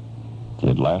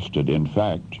 It lasted, in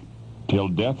fact, till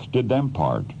death did them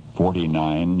part,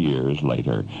 49 years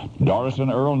later. Doris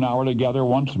and Earl now are together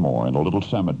once more in a little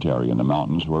cemetery in the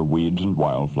mountains where weeds and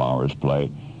wildflowers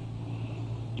play.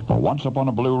 For once upon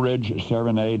a Blue Ridge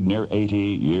serenade near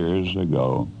 80 years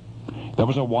ago, there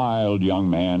was a wild young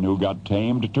man who got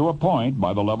tamed to a point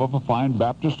by the love of a fine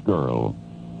Baptist girl.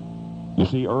 You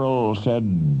see, Earl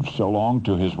said so long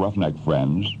to his roughneck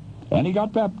friends, and he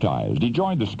got baptized. He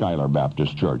joined the Schuyler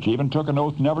Baptist Church, even took an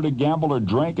oath never to gamble or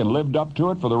drink, and lived up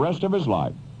to it for the rest of his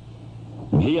life.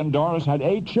 And he and Doris had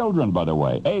 8 children, by the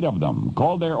way, 8 of them,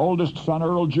 called their oldest son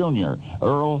Earl Jr.,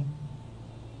 Earl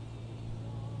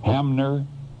Hamner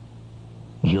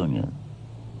Jr.,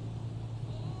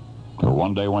 who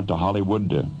one day went to Hollywood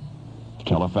to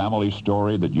tell a family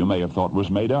story that you may have thought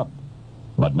was made up.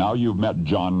 But now you've met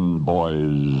John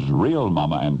Boy's real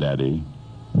mama and daddy,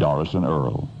 Doris and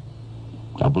Earl.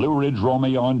 A Blue Ridge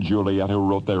Romeo and Juliet who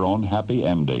wrote their own happy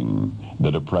ending,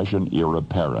 the Depression-era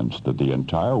parents that the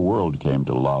entire world came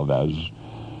to love as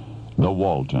the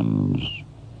Waltons.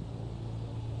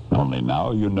 Only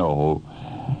now you know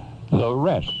the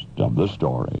rest of the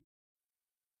story.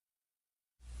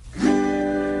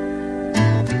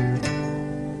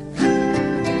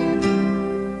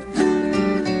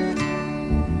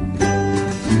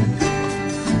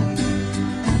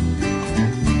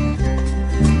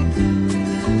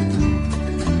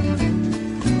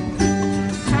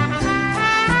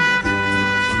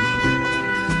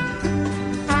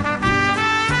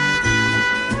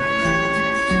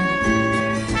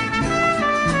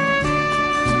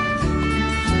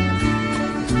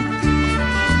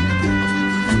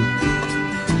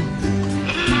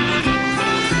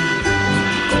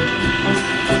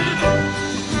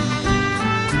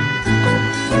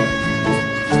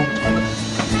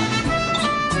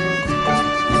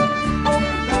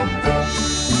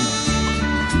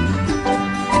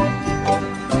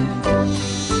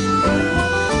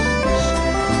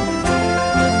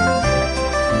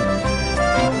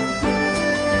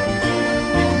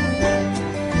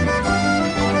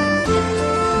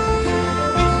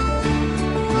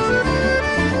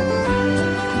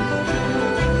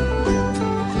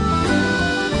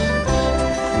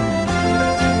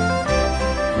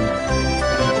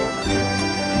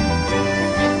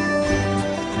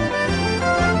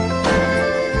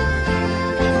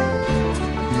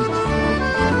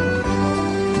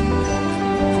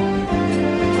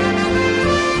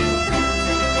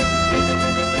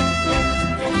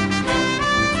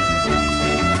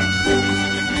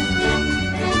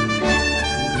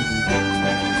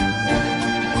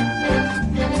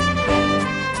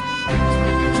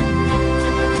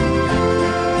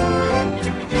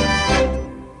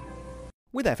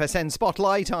 With FSN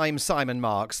Spotlight, I'm Simon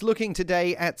Marks, looking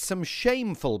today at some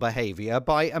shameful behaviour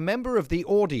by a member of the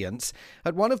audience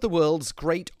at one of the world's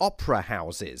great opera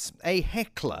houses. A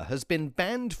heckler has been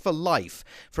banned for life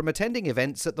from attending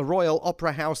events at the Royal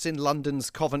Opera House in London's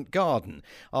Covent Garden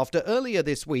after earlier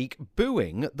this week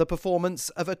booing the performance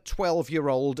of a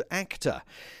 12-year-old actor.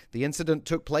 The incident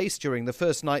took place during the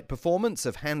first night performance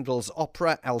of Handel's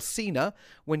opera Alcina,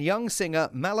 when young singer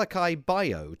Malachi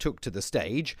Bayo took to the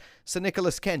stage. Sir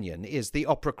Nicholas Kenyon is the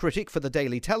opera critic for the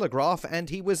Daily Telegraph, and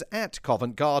he was at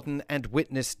Covent Garden and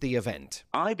witnessed the event.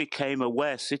 I became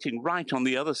aware, sitting right on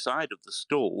the other side of the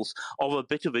stalls, of a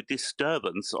bit of a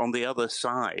disturbance on the other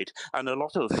side and a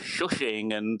lot of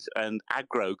shushing and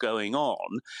aggro going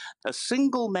on. A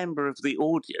single member of the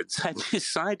audience had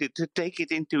decided to take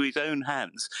it into his own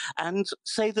hands and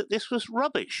say that this was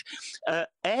rubbish.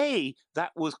 A,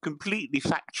 that was completely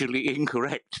factually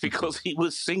incorrect because he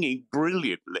was singing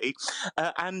brilliantly,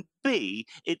 and B,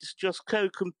 it's just so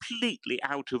completely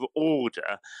out of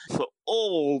order for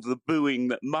all the booing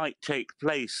that might take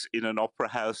place in an opera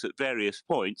house at various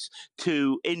points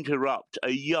to interrupt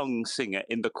a young singer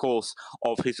in the course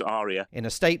of his aria. In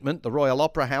a statement, the Royal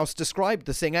Opera House described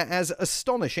the singer as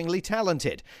astonishingly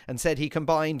talented and said he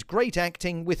combined great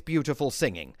acting with beautiful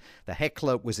singing. The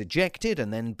heckler was ejected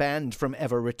and then banned from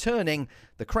ever returning.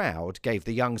 The crowd gave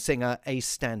the young singer a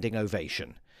standing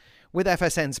ovation. With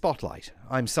FSN Spotlight,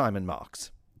 I'm Simon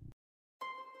Marks.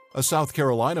 A South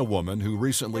Carolina woman who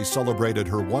recently celebrated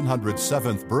her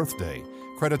 107th birthday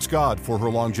credits God for her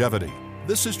longevity.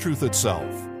 This is truth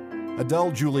itself.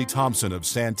 Adele Julie Thompson of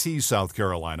Santee, South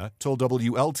Carolina, told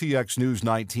WLTX News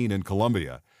 19 in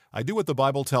Columbia, "I do what the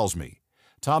Bible tells me."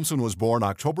 Thompson was born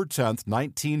October 10,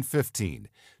 1915,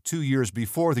 2 years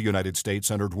before the United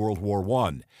States entered World War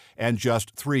I, and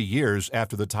just 3 years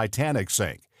after the Titanic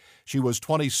sank. She was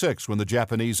 26 when the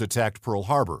Japanese attacked Pearl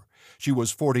Harbor. She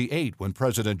was 48 when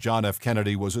President John F.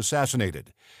 Kennedy was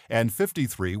assassinated, and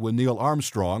 53 when Neil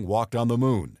Armstrong walked on the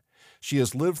moon. She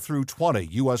has lived through 20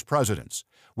 U.S. presidents.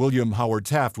 William Howard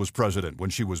Taft was president when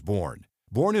she was born.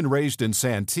 Born and raised in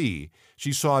Santee,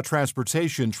 she saw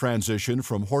transportation transition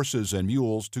from horses and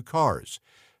mules to cars.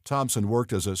 Thompson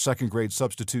worked as a second-grade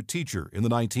substitute teacher in the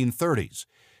 1930s.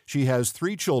 She has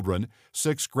 3 children,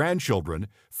 6 grandchildren,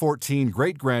 14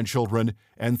 great-grandchildren,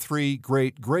 and 3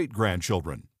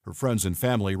 great-great-grandchildren. Her friends and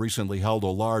family recently held a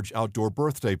large outdoor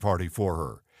birthday party for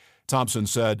her. Thompson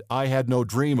said, "I had no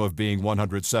dream of being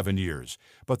 107 years,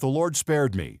 but the Lord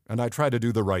spared me, and I try to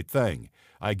do the right thing.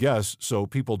 I guess so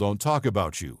people don't talk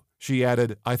about you." She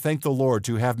added, "I thank the Lord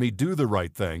to have me do the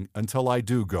right thing until I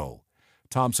do go."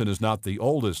 Thompson is not the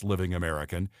oldest living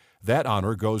American. That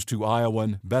honor goes to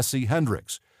Iowan Bessie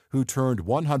Hendricks, who turned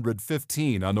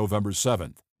 115 on November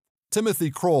 7th.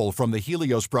 Timothy Kroll from the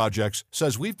Helios Projects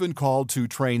says we've been called to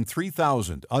train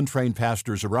 3,000 untrained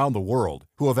pastors around the world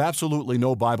who have absolutely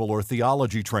no Bible or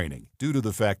theology training due to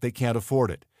the fact they can't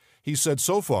afford it. He said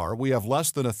so far we have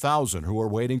less than 1,000 who are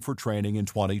waiting for training in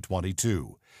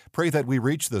 2022. Pray that we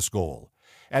reach this goal.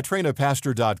 At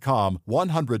trainapastor.com,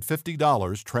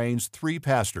 $150 trains 3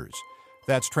 pastors.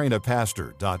 That's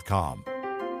trainapastor.com.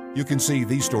 You can see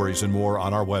these stories and more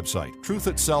on our website,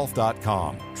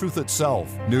 truthisself.com. Truth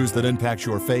Itself, news that impacts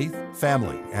your faith,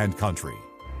 family, and country.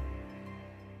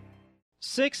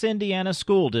 6 Indiana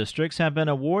school districts have been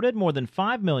awarded more than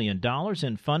 $5 million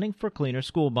in funding for cleaner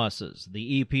school buses.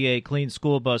 The EPA Clean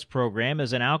School Bus Program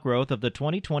is an outgrowth of the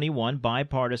 2021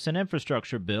 bipartisan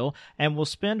infrastructure bill and will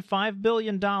spend $5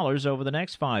 billion over the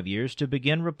next 5 years to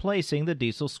begin replacing the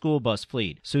diesel school bus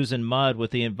fleet. Susan Mudd with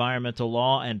the Environmental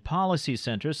Law and Policy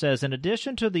Center says in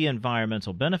addition to the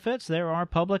environmental benefits, there are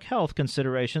public health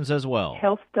considerations as well.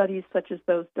 Health studies such as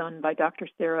those done by Dr.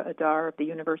 Sarah Adar of the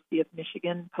University of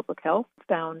Michigan Public Health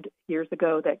found years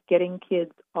ago that getting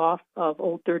kids off of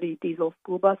old dirty diesel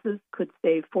school buses could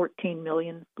save 14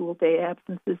 million school day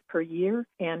absences per year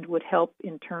and would help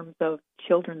in terms of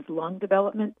children's lung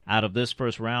development. Out of this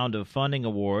first round of funding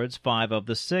awards, 5 of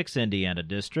the 6 Indiana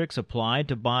districts applied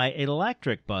to buy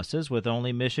electric buses, with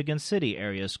only Michigan City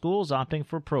area schools opting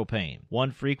for propane.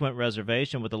 One frequent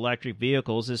reservation with electric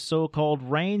vehicles is so-called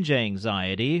range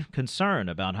anxiety, concern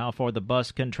about how far the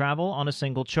bus can travel on a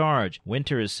single charge.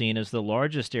 Winter is seen as the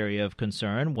largest area of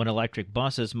concern when electric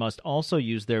buses must also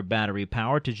use their battery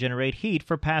power to generate heat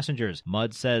for passengers.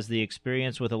 Mudd says the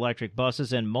experience with electric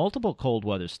buses in multiple cold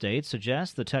weather states suggests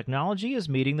the technology is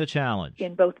meeting the challenge.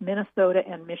 In both Minnesota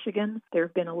and Michigan, there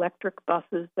have been electric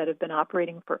buses that have been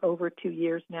operating for over 2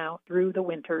 years now through the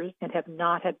winters and have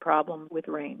not had problems with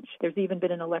range. There's even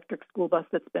been an electric school bus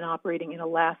that's been operating in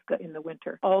Alaska in the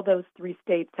winter. All those 3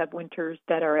 states have winters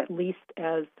that are at least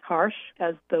as harsh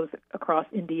as those across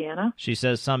Indiana. She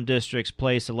says some districts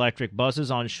place electric buses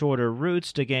on shorter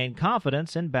routes to gain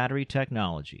confidence in battery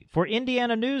technology. For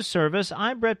Indiana News Service,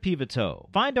 I'm Brett Pivito.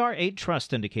 Find our 8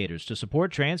 trust indicators to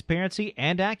support transparency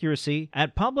and accuracy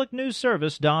at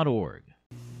publicnewsservice.org.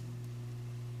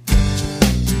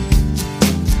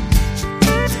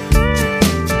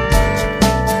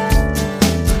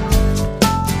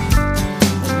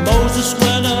 Moses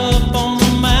went up on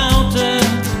the mountain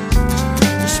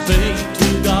to speak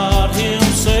to God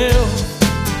himself,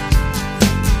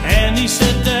 and he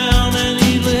sat down and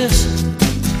he listened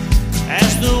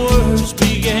as the words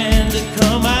began to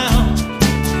come out.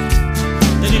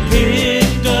 Then he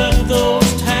picked up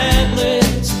those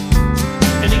tablets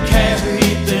and he carried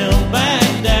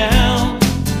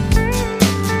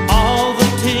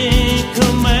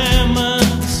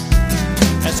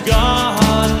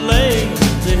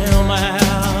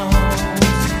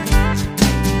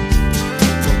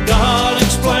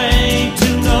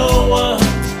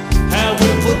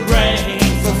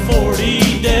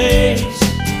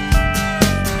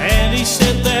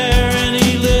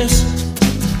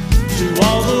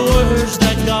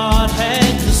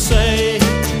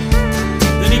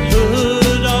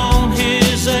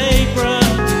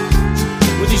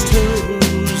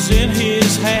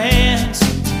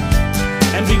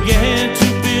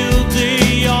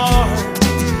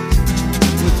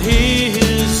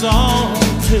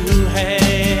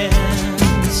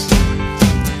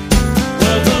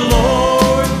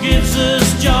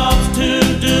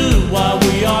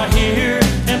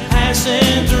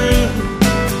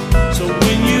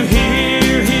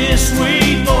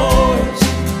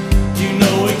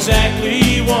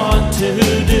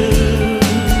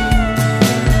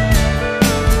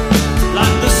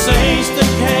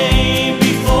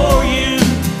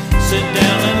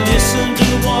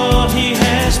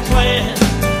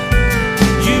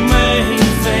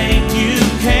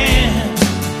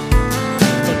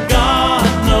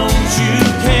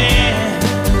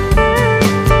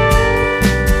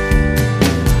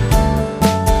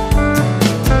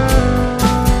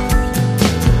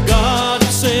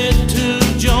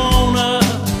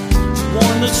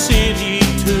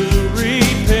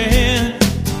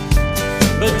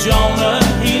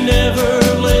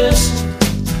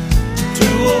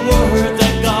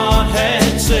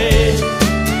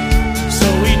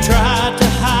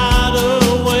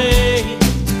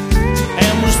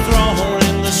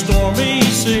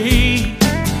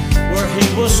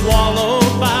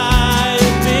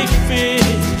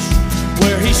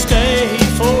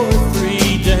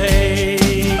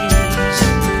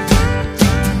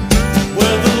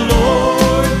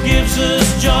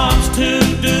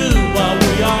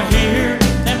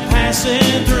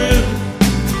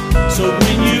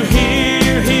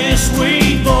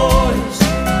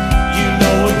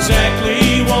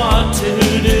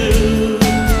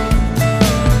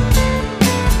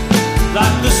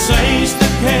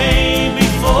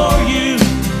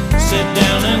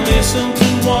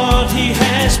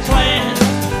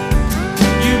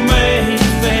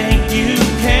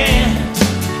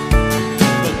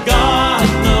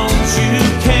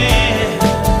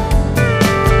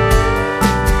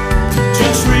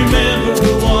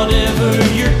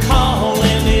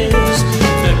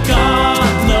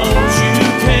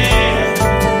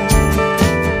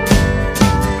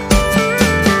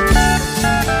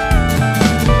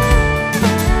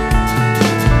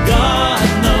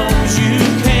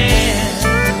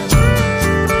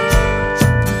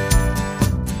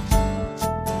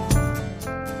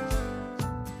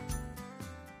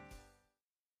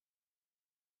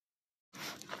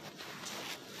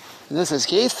This is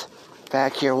Keith,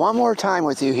 back here one more time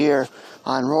with you here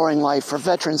on Roaring Light for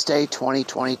Veterans Day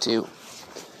 2022.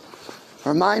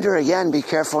 Reminder again, be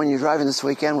careful when you're driving this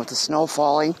weekend with the snow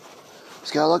falling.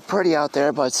 It's going to look pretty out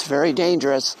there, but it's very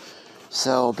dangerous,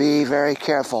 so be very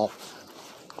careful.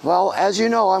 Well, as you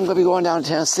know, I'm going to be going down to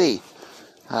Tennessee.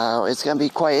 It's going to be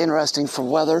quite interesting for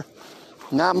weather.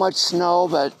 Not much snow,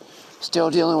 but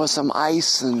still dealing with some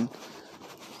ice, and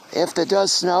if it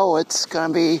does snow, it's going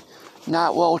to be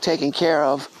not well taken care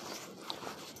of.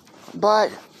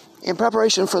 But in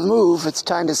preparation for the move, it's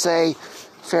time to say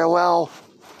farewell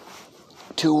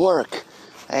to work.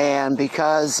 And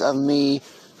because of me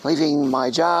leaving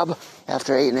my job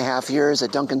after 8.5 years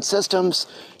at Duncan Systems,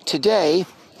 today,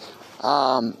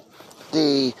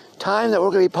 the time that we're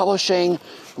going to be publishing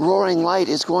Roaring Light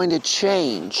is going to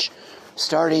change.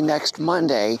 Starting next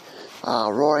Monday,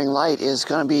 Roaring Light is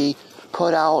going to be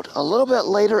put out a little bit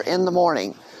later in the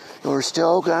morning. We're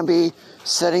still going to be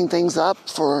setting things up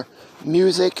for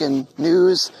music and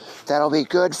news that'll be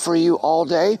good for you all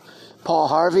day. Paul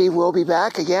Harvey will be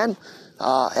back again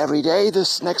every day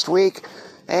this next week.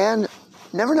 And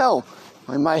never know,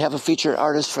 we might have a featured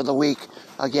artist for the week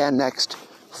again next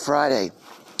Friday.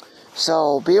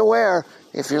 So be aware,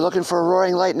 if you're looking for a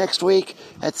Roaring Light next week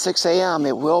at 6 a.m.,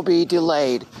 it will be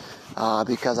delayed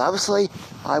because obviously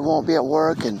I won't be at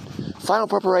work and final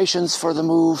preparations for the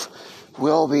move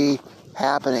will be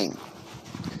happening.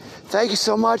 Thank you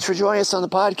so much for joining us on the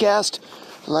podcast.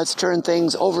 Let's turn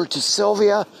things over to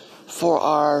Sylvia for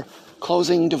our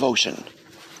closing devotion.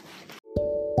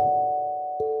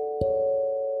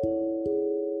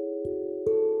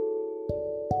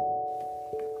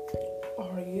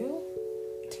 Are you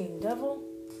Team Devil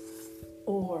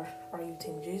or are you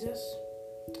Team Jesus?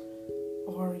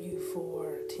 Are you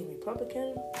for Team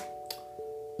Republican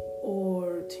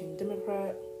or Team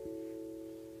Democrat?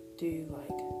 Do you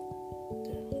like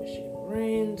the Michigan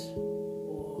Marines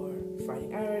or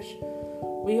Fighting Irish?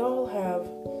 We all have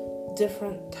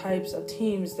different types of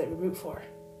teams that we root for,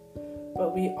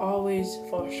 but we always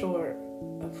fall short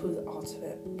of who the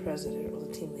ultimate president or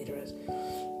the team leader is.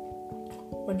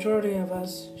 Majority of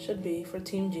us should be for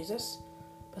Team Jesus,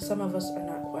 but some of us are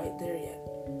not quite there yet.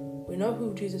 We know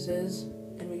who Jesus is,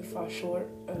 and we fall short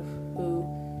of who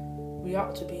we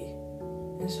ought to be.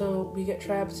 And so we get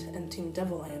trapped in Team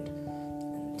Devilland.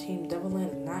 And Team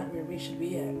Devilland is not where we should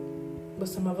be at. But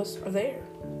some of us are there.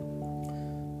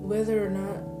 Whether or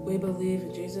not we believe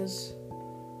in Jesus,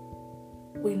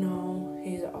 we know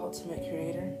He's the ultimate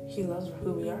creator. He loves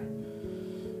who we are.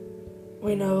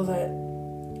 We know that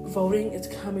voting is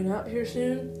coming up here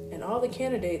soon, and all the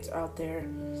candidates out there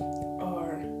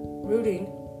are rooting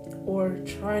or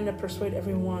trying to persuade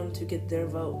everyone to get their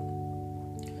vote.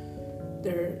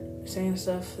 They're saying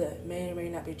stuff that may or may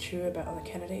not be true about other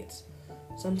candidates.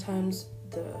 Sometimes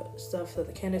the stuff that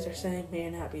the candidates are saying may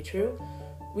not be true.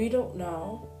 We don't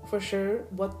know for sure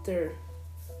what they're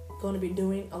going to be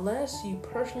doing unless you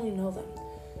personally know them.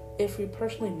 If you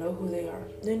personally know who they are,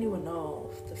 then you will know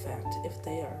the fact if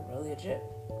they are really legit.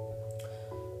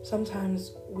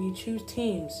 Sometimes we choose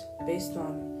teams based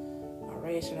on our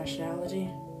race or nationality,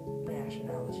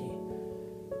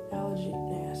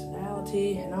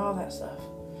 and all that stuff.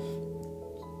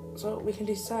 So we can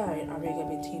decide, are we going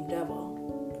to be Team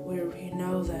Devil, where we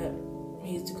know that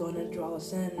He's going to draw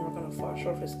us in and we're going to fall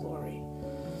short of His glory?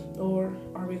 Or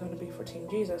are we going to be for Team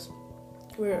Jesus,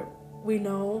 where we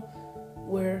know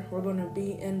where we're going to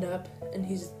end up, and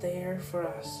He's there for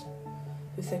us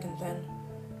through thick and thin?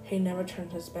 He never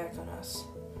turned His back on us.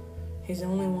 He's the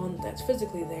only one that's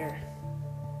physically there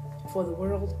for the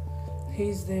world.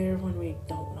 He's there when we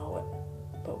don't know it,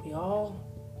 but we all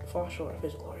fall short of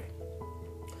His glory.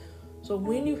 So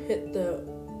when you hit the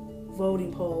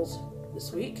voting polls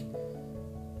this week,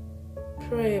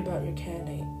 pray about your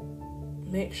candidate.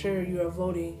 Make sure you are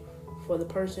voting for the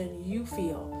person you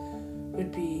feel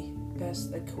would be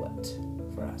best equipped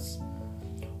for us.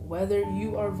 Whether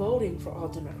you are voting for all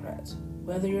Democrats,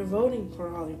 whether you're voting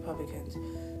for all Republicans,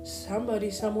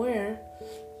 somebody somewhere,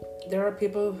 there are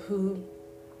people who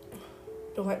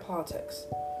don't like politics.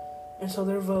 And so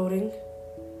they're voting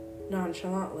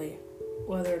nonchalantly,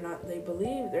 whether or not they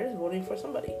believe they're voting for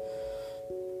somebody.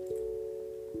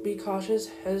 Be cautious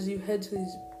as you head to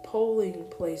these polling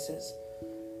places,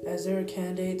 as there are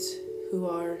candidates who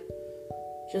are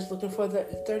just looking for the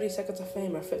 30 seconds of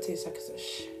fame or 15 seconds of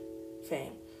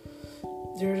fame.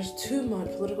 There's too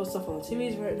much political stuff on the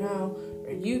TVs right now,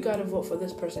 where you gotta vote for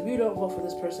this person. If you don't vote for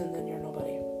this person, then you're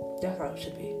nobody. That's how it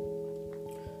should be.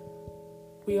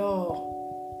 We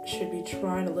all should be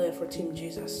trying to live for Team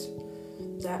Jesus.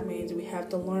 That means we have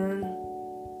to learn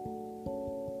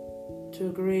to to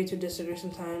agree to disagree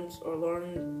sometimes, or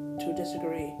learn to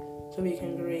disagree so we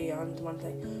can agree on one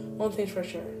thing. One thing's for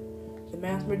sure. The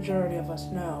vast majority of us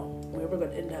know where we're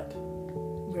going to end up.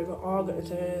 We're all going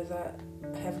to that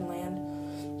heaven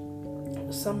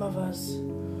land. Some of us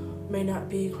may not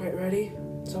be quite ready,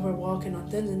 so we're walking on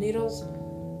pins and needles,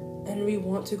 and we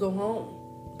want to go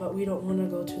home, but we don't want to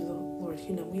go to the Lord.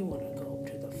 We want to go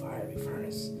to the fiery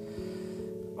furnace.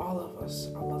 All of us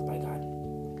are loved by God.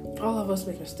 All of us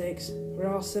make mistakes. We're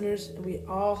all sinners, and we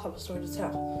all have a story to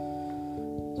tell.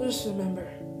 So just remember,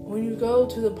 when you go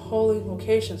to the polling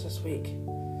locations this week,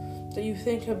 that you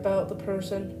think about the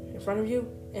person in front of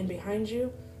you and behind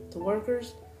you, the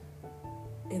workers,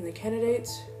 and the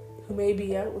candidates who may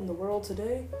be out in the world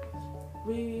today.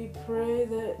 We pray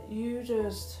that you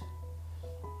just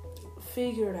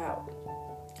figure it out.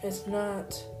 It's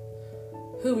not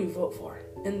who we vote for.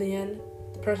 In the end,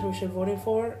 the person we should be voting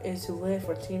for is to live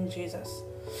for Team Jesus.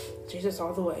 Jesus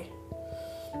all the way.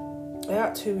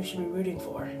 That too we should be rooting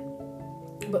for.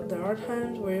 But there are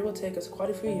times where it will take us quite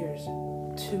a few years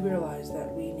to realize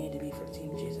that we need to be for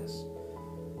Team Jesus.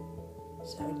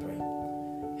 So we pray.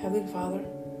 Heavenly Father,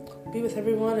 be with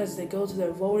everyone as they go to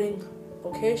their voting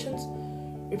locations.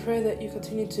 We pray that you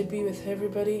continue to be with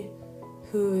everybody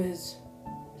who is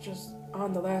just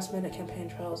on the last minute campaign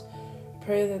trails. We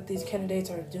pray that these candidates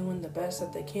are doing the best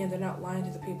that they can. They're not lying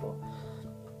to the people.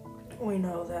 We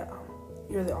know that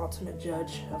you're the ultimate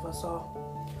judge of us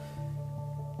all.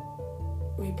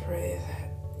 We pray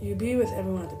that you be with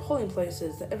everyone at the polling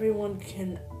places, that everyone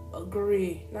can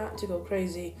agree not to go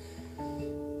crazy.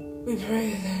 We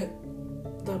pray that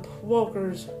the poll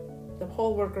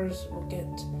workers will get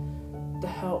the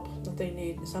help that they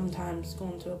need. Sometimes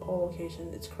going to a poll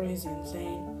location, it's crazy,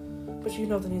 insane, but you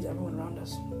know the needs of everyone around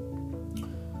us.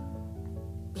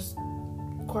 Just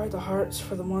quiet the hearts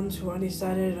for the ones who are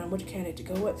undecided on which candidate to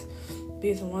go with.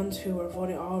 Be the ones who are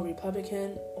voting all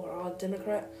Republican or all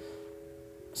Democrat.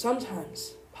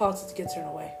 Sometimes politics gets in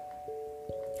the way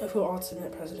of who our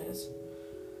ultimate president is.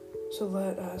 So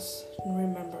let us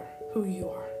remember who you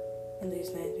are. In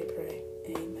these names we pray.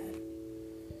 Amen.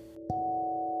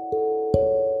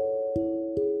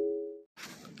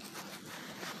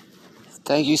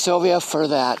 Thank you, Sylvia, for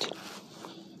that.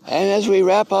 And as we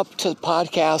wrap up to the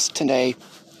podcast today,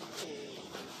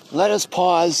 let us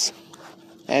pause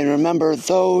and remember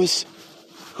those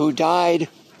who died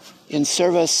in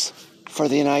service for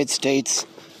the United States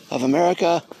of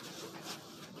America.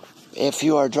 If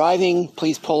you are driving,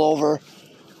 please pull over.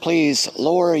 Please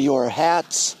lower your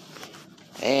hats,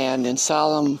 and in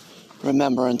solemn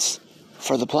remembrance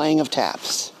for the playing of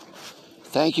taps.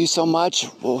 Thank you so much.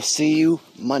 We'll see you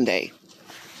Monday.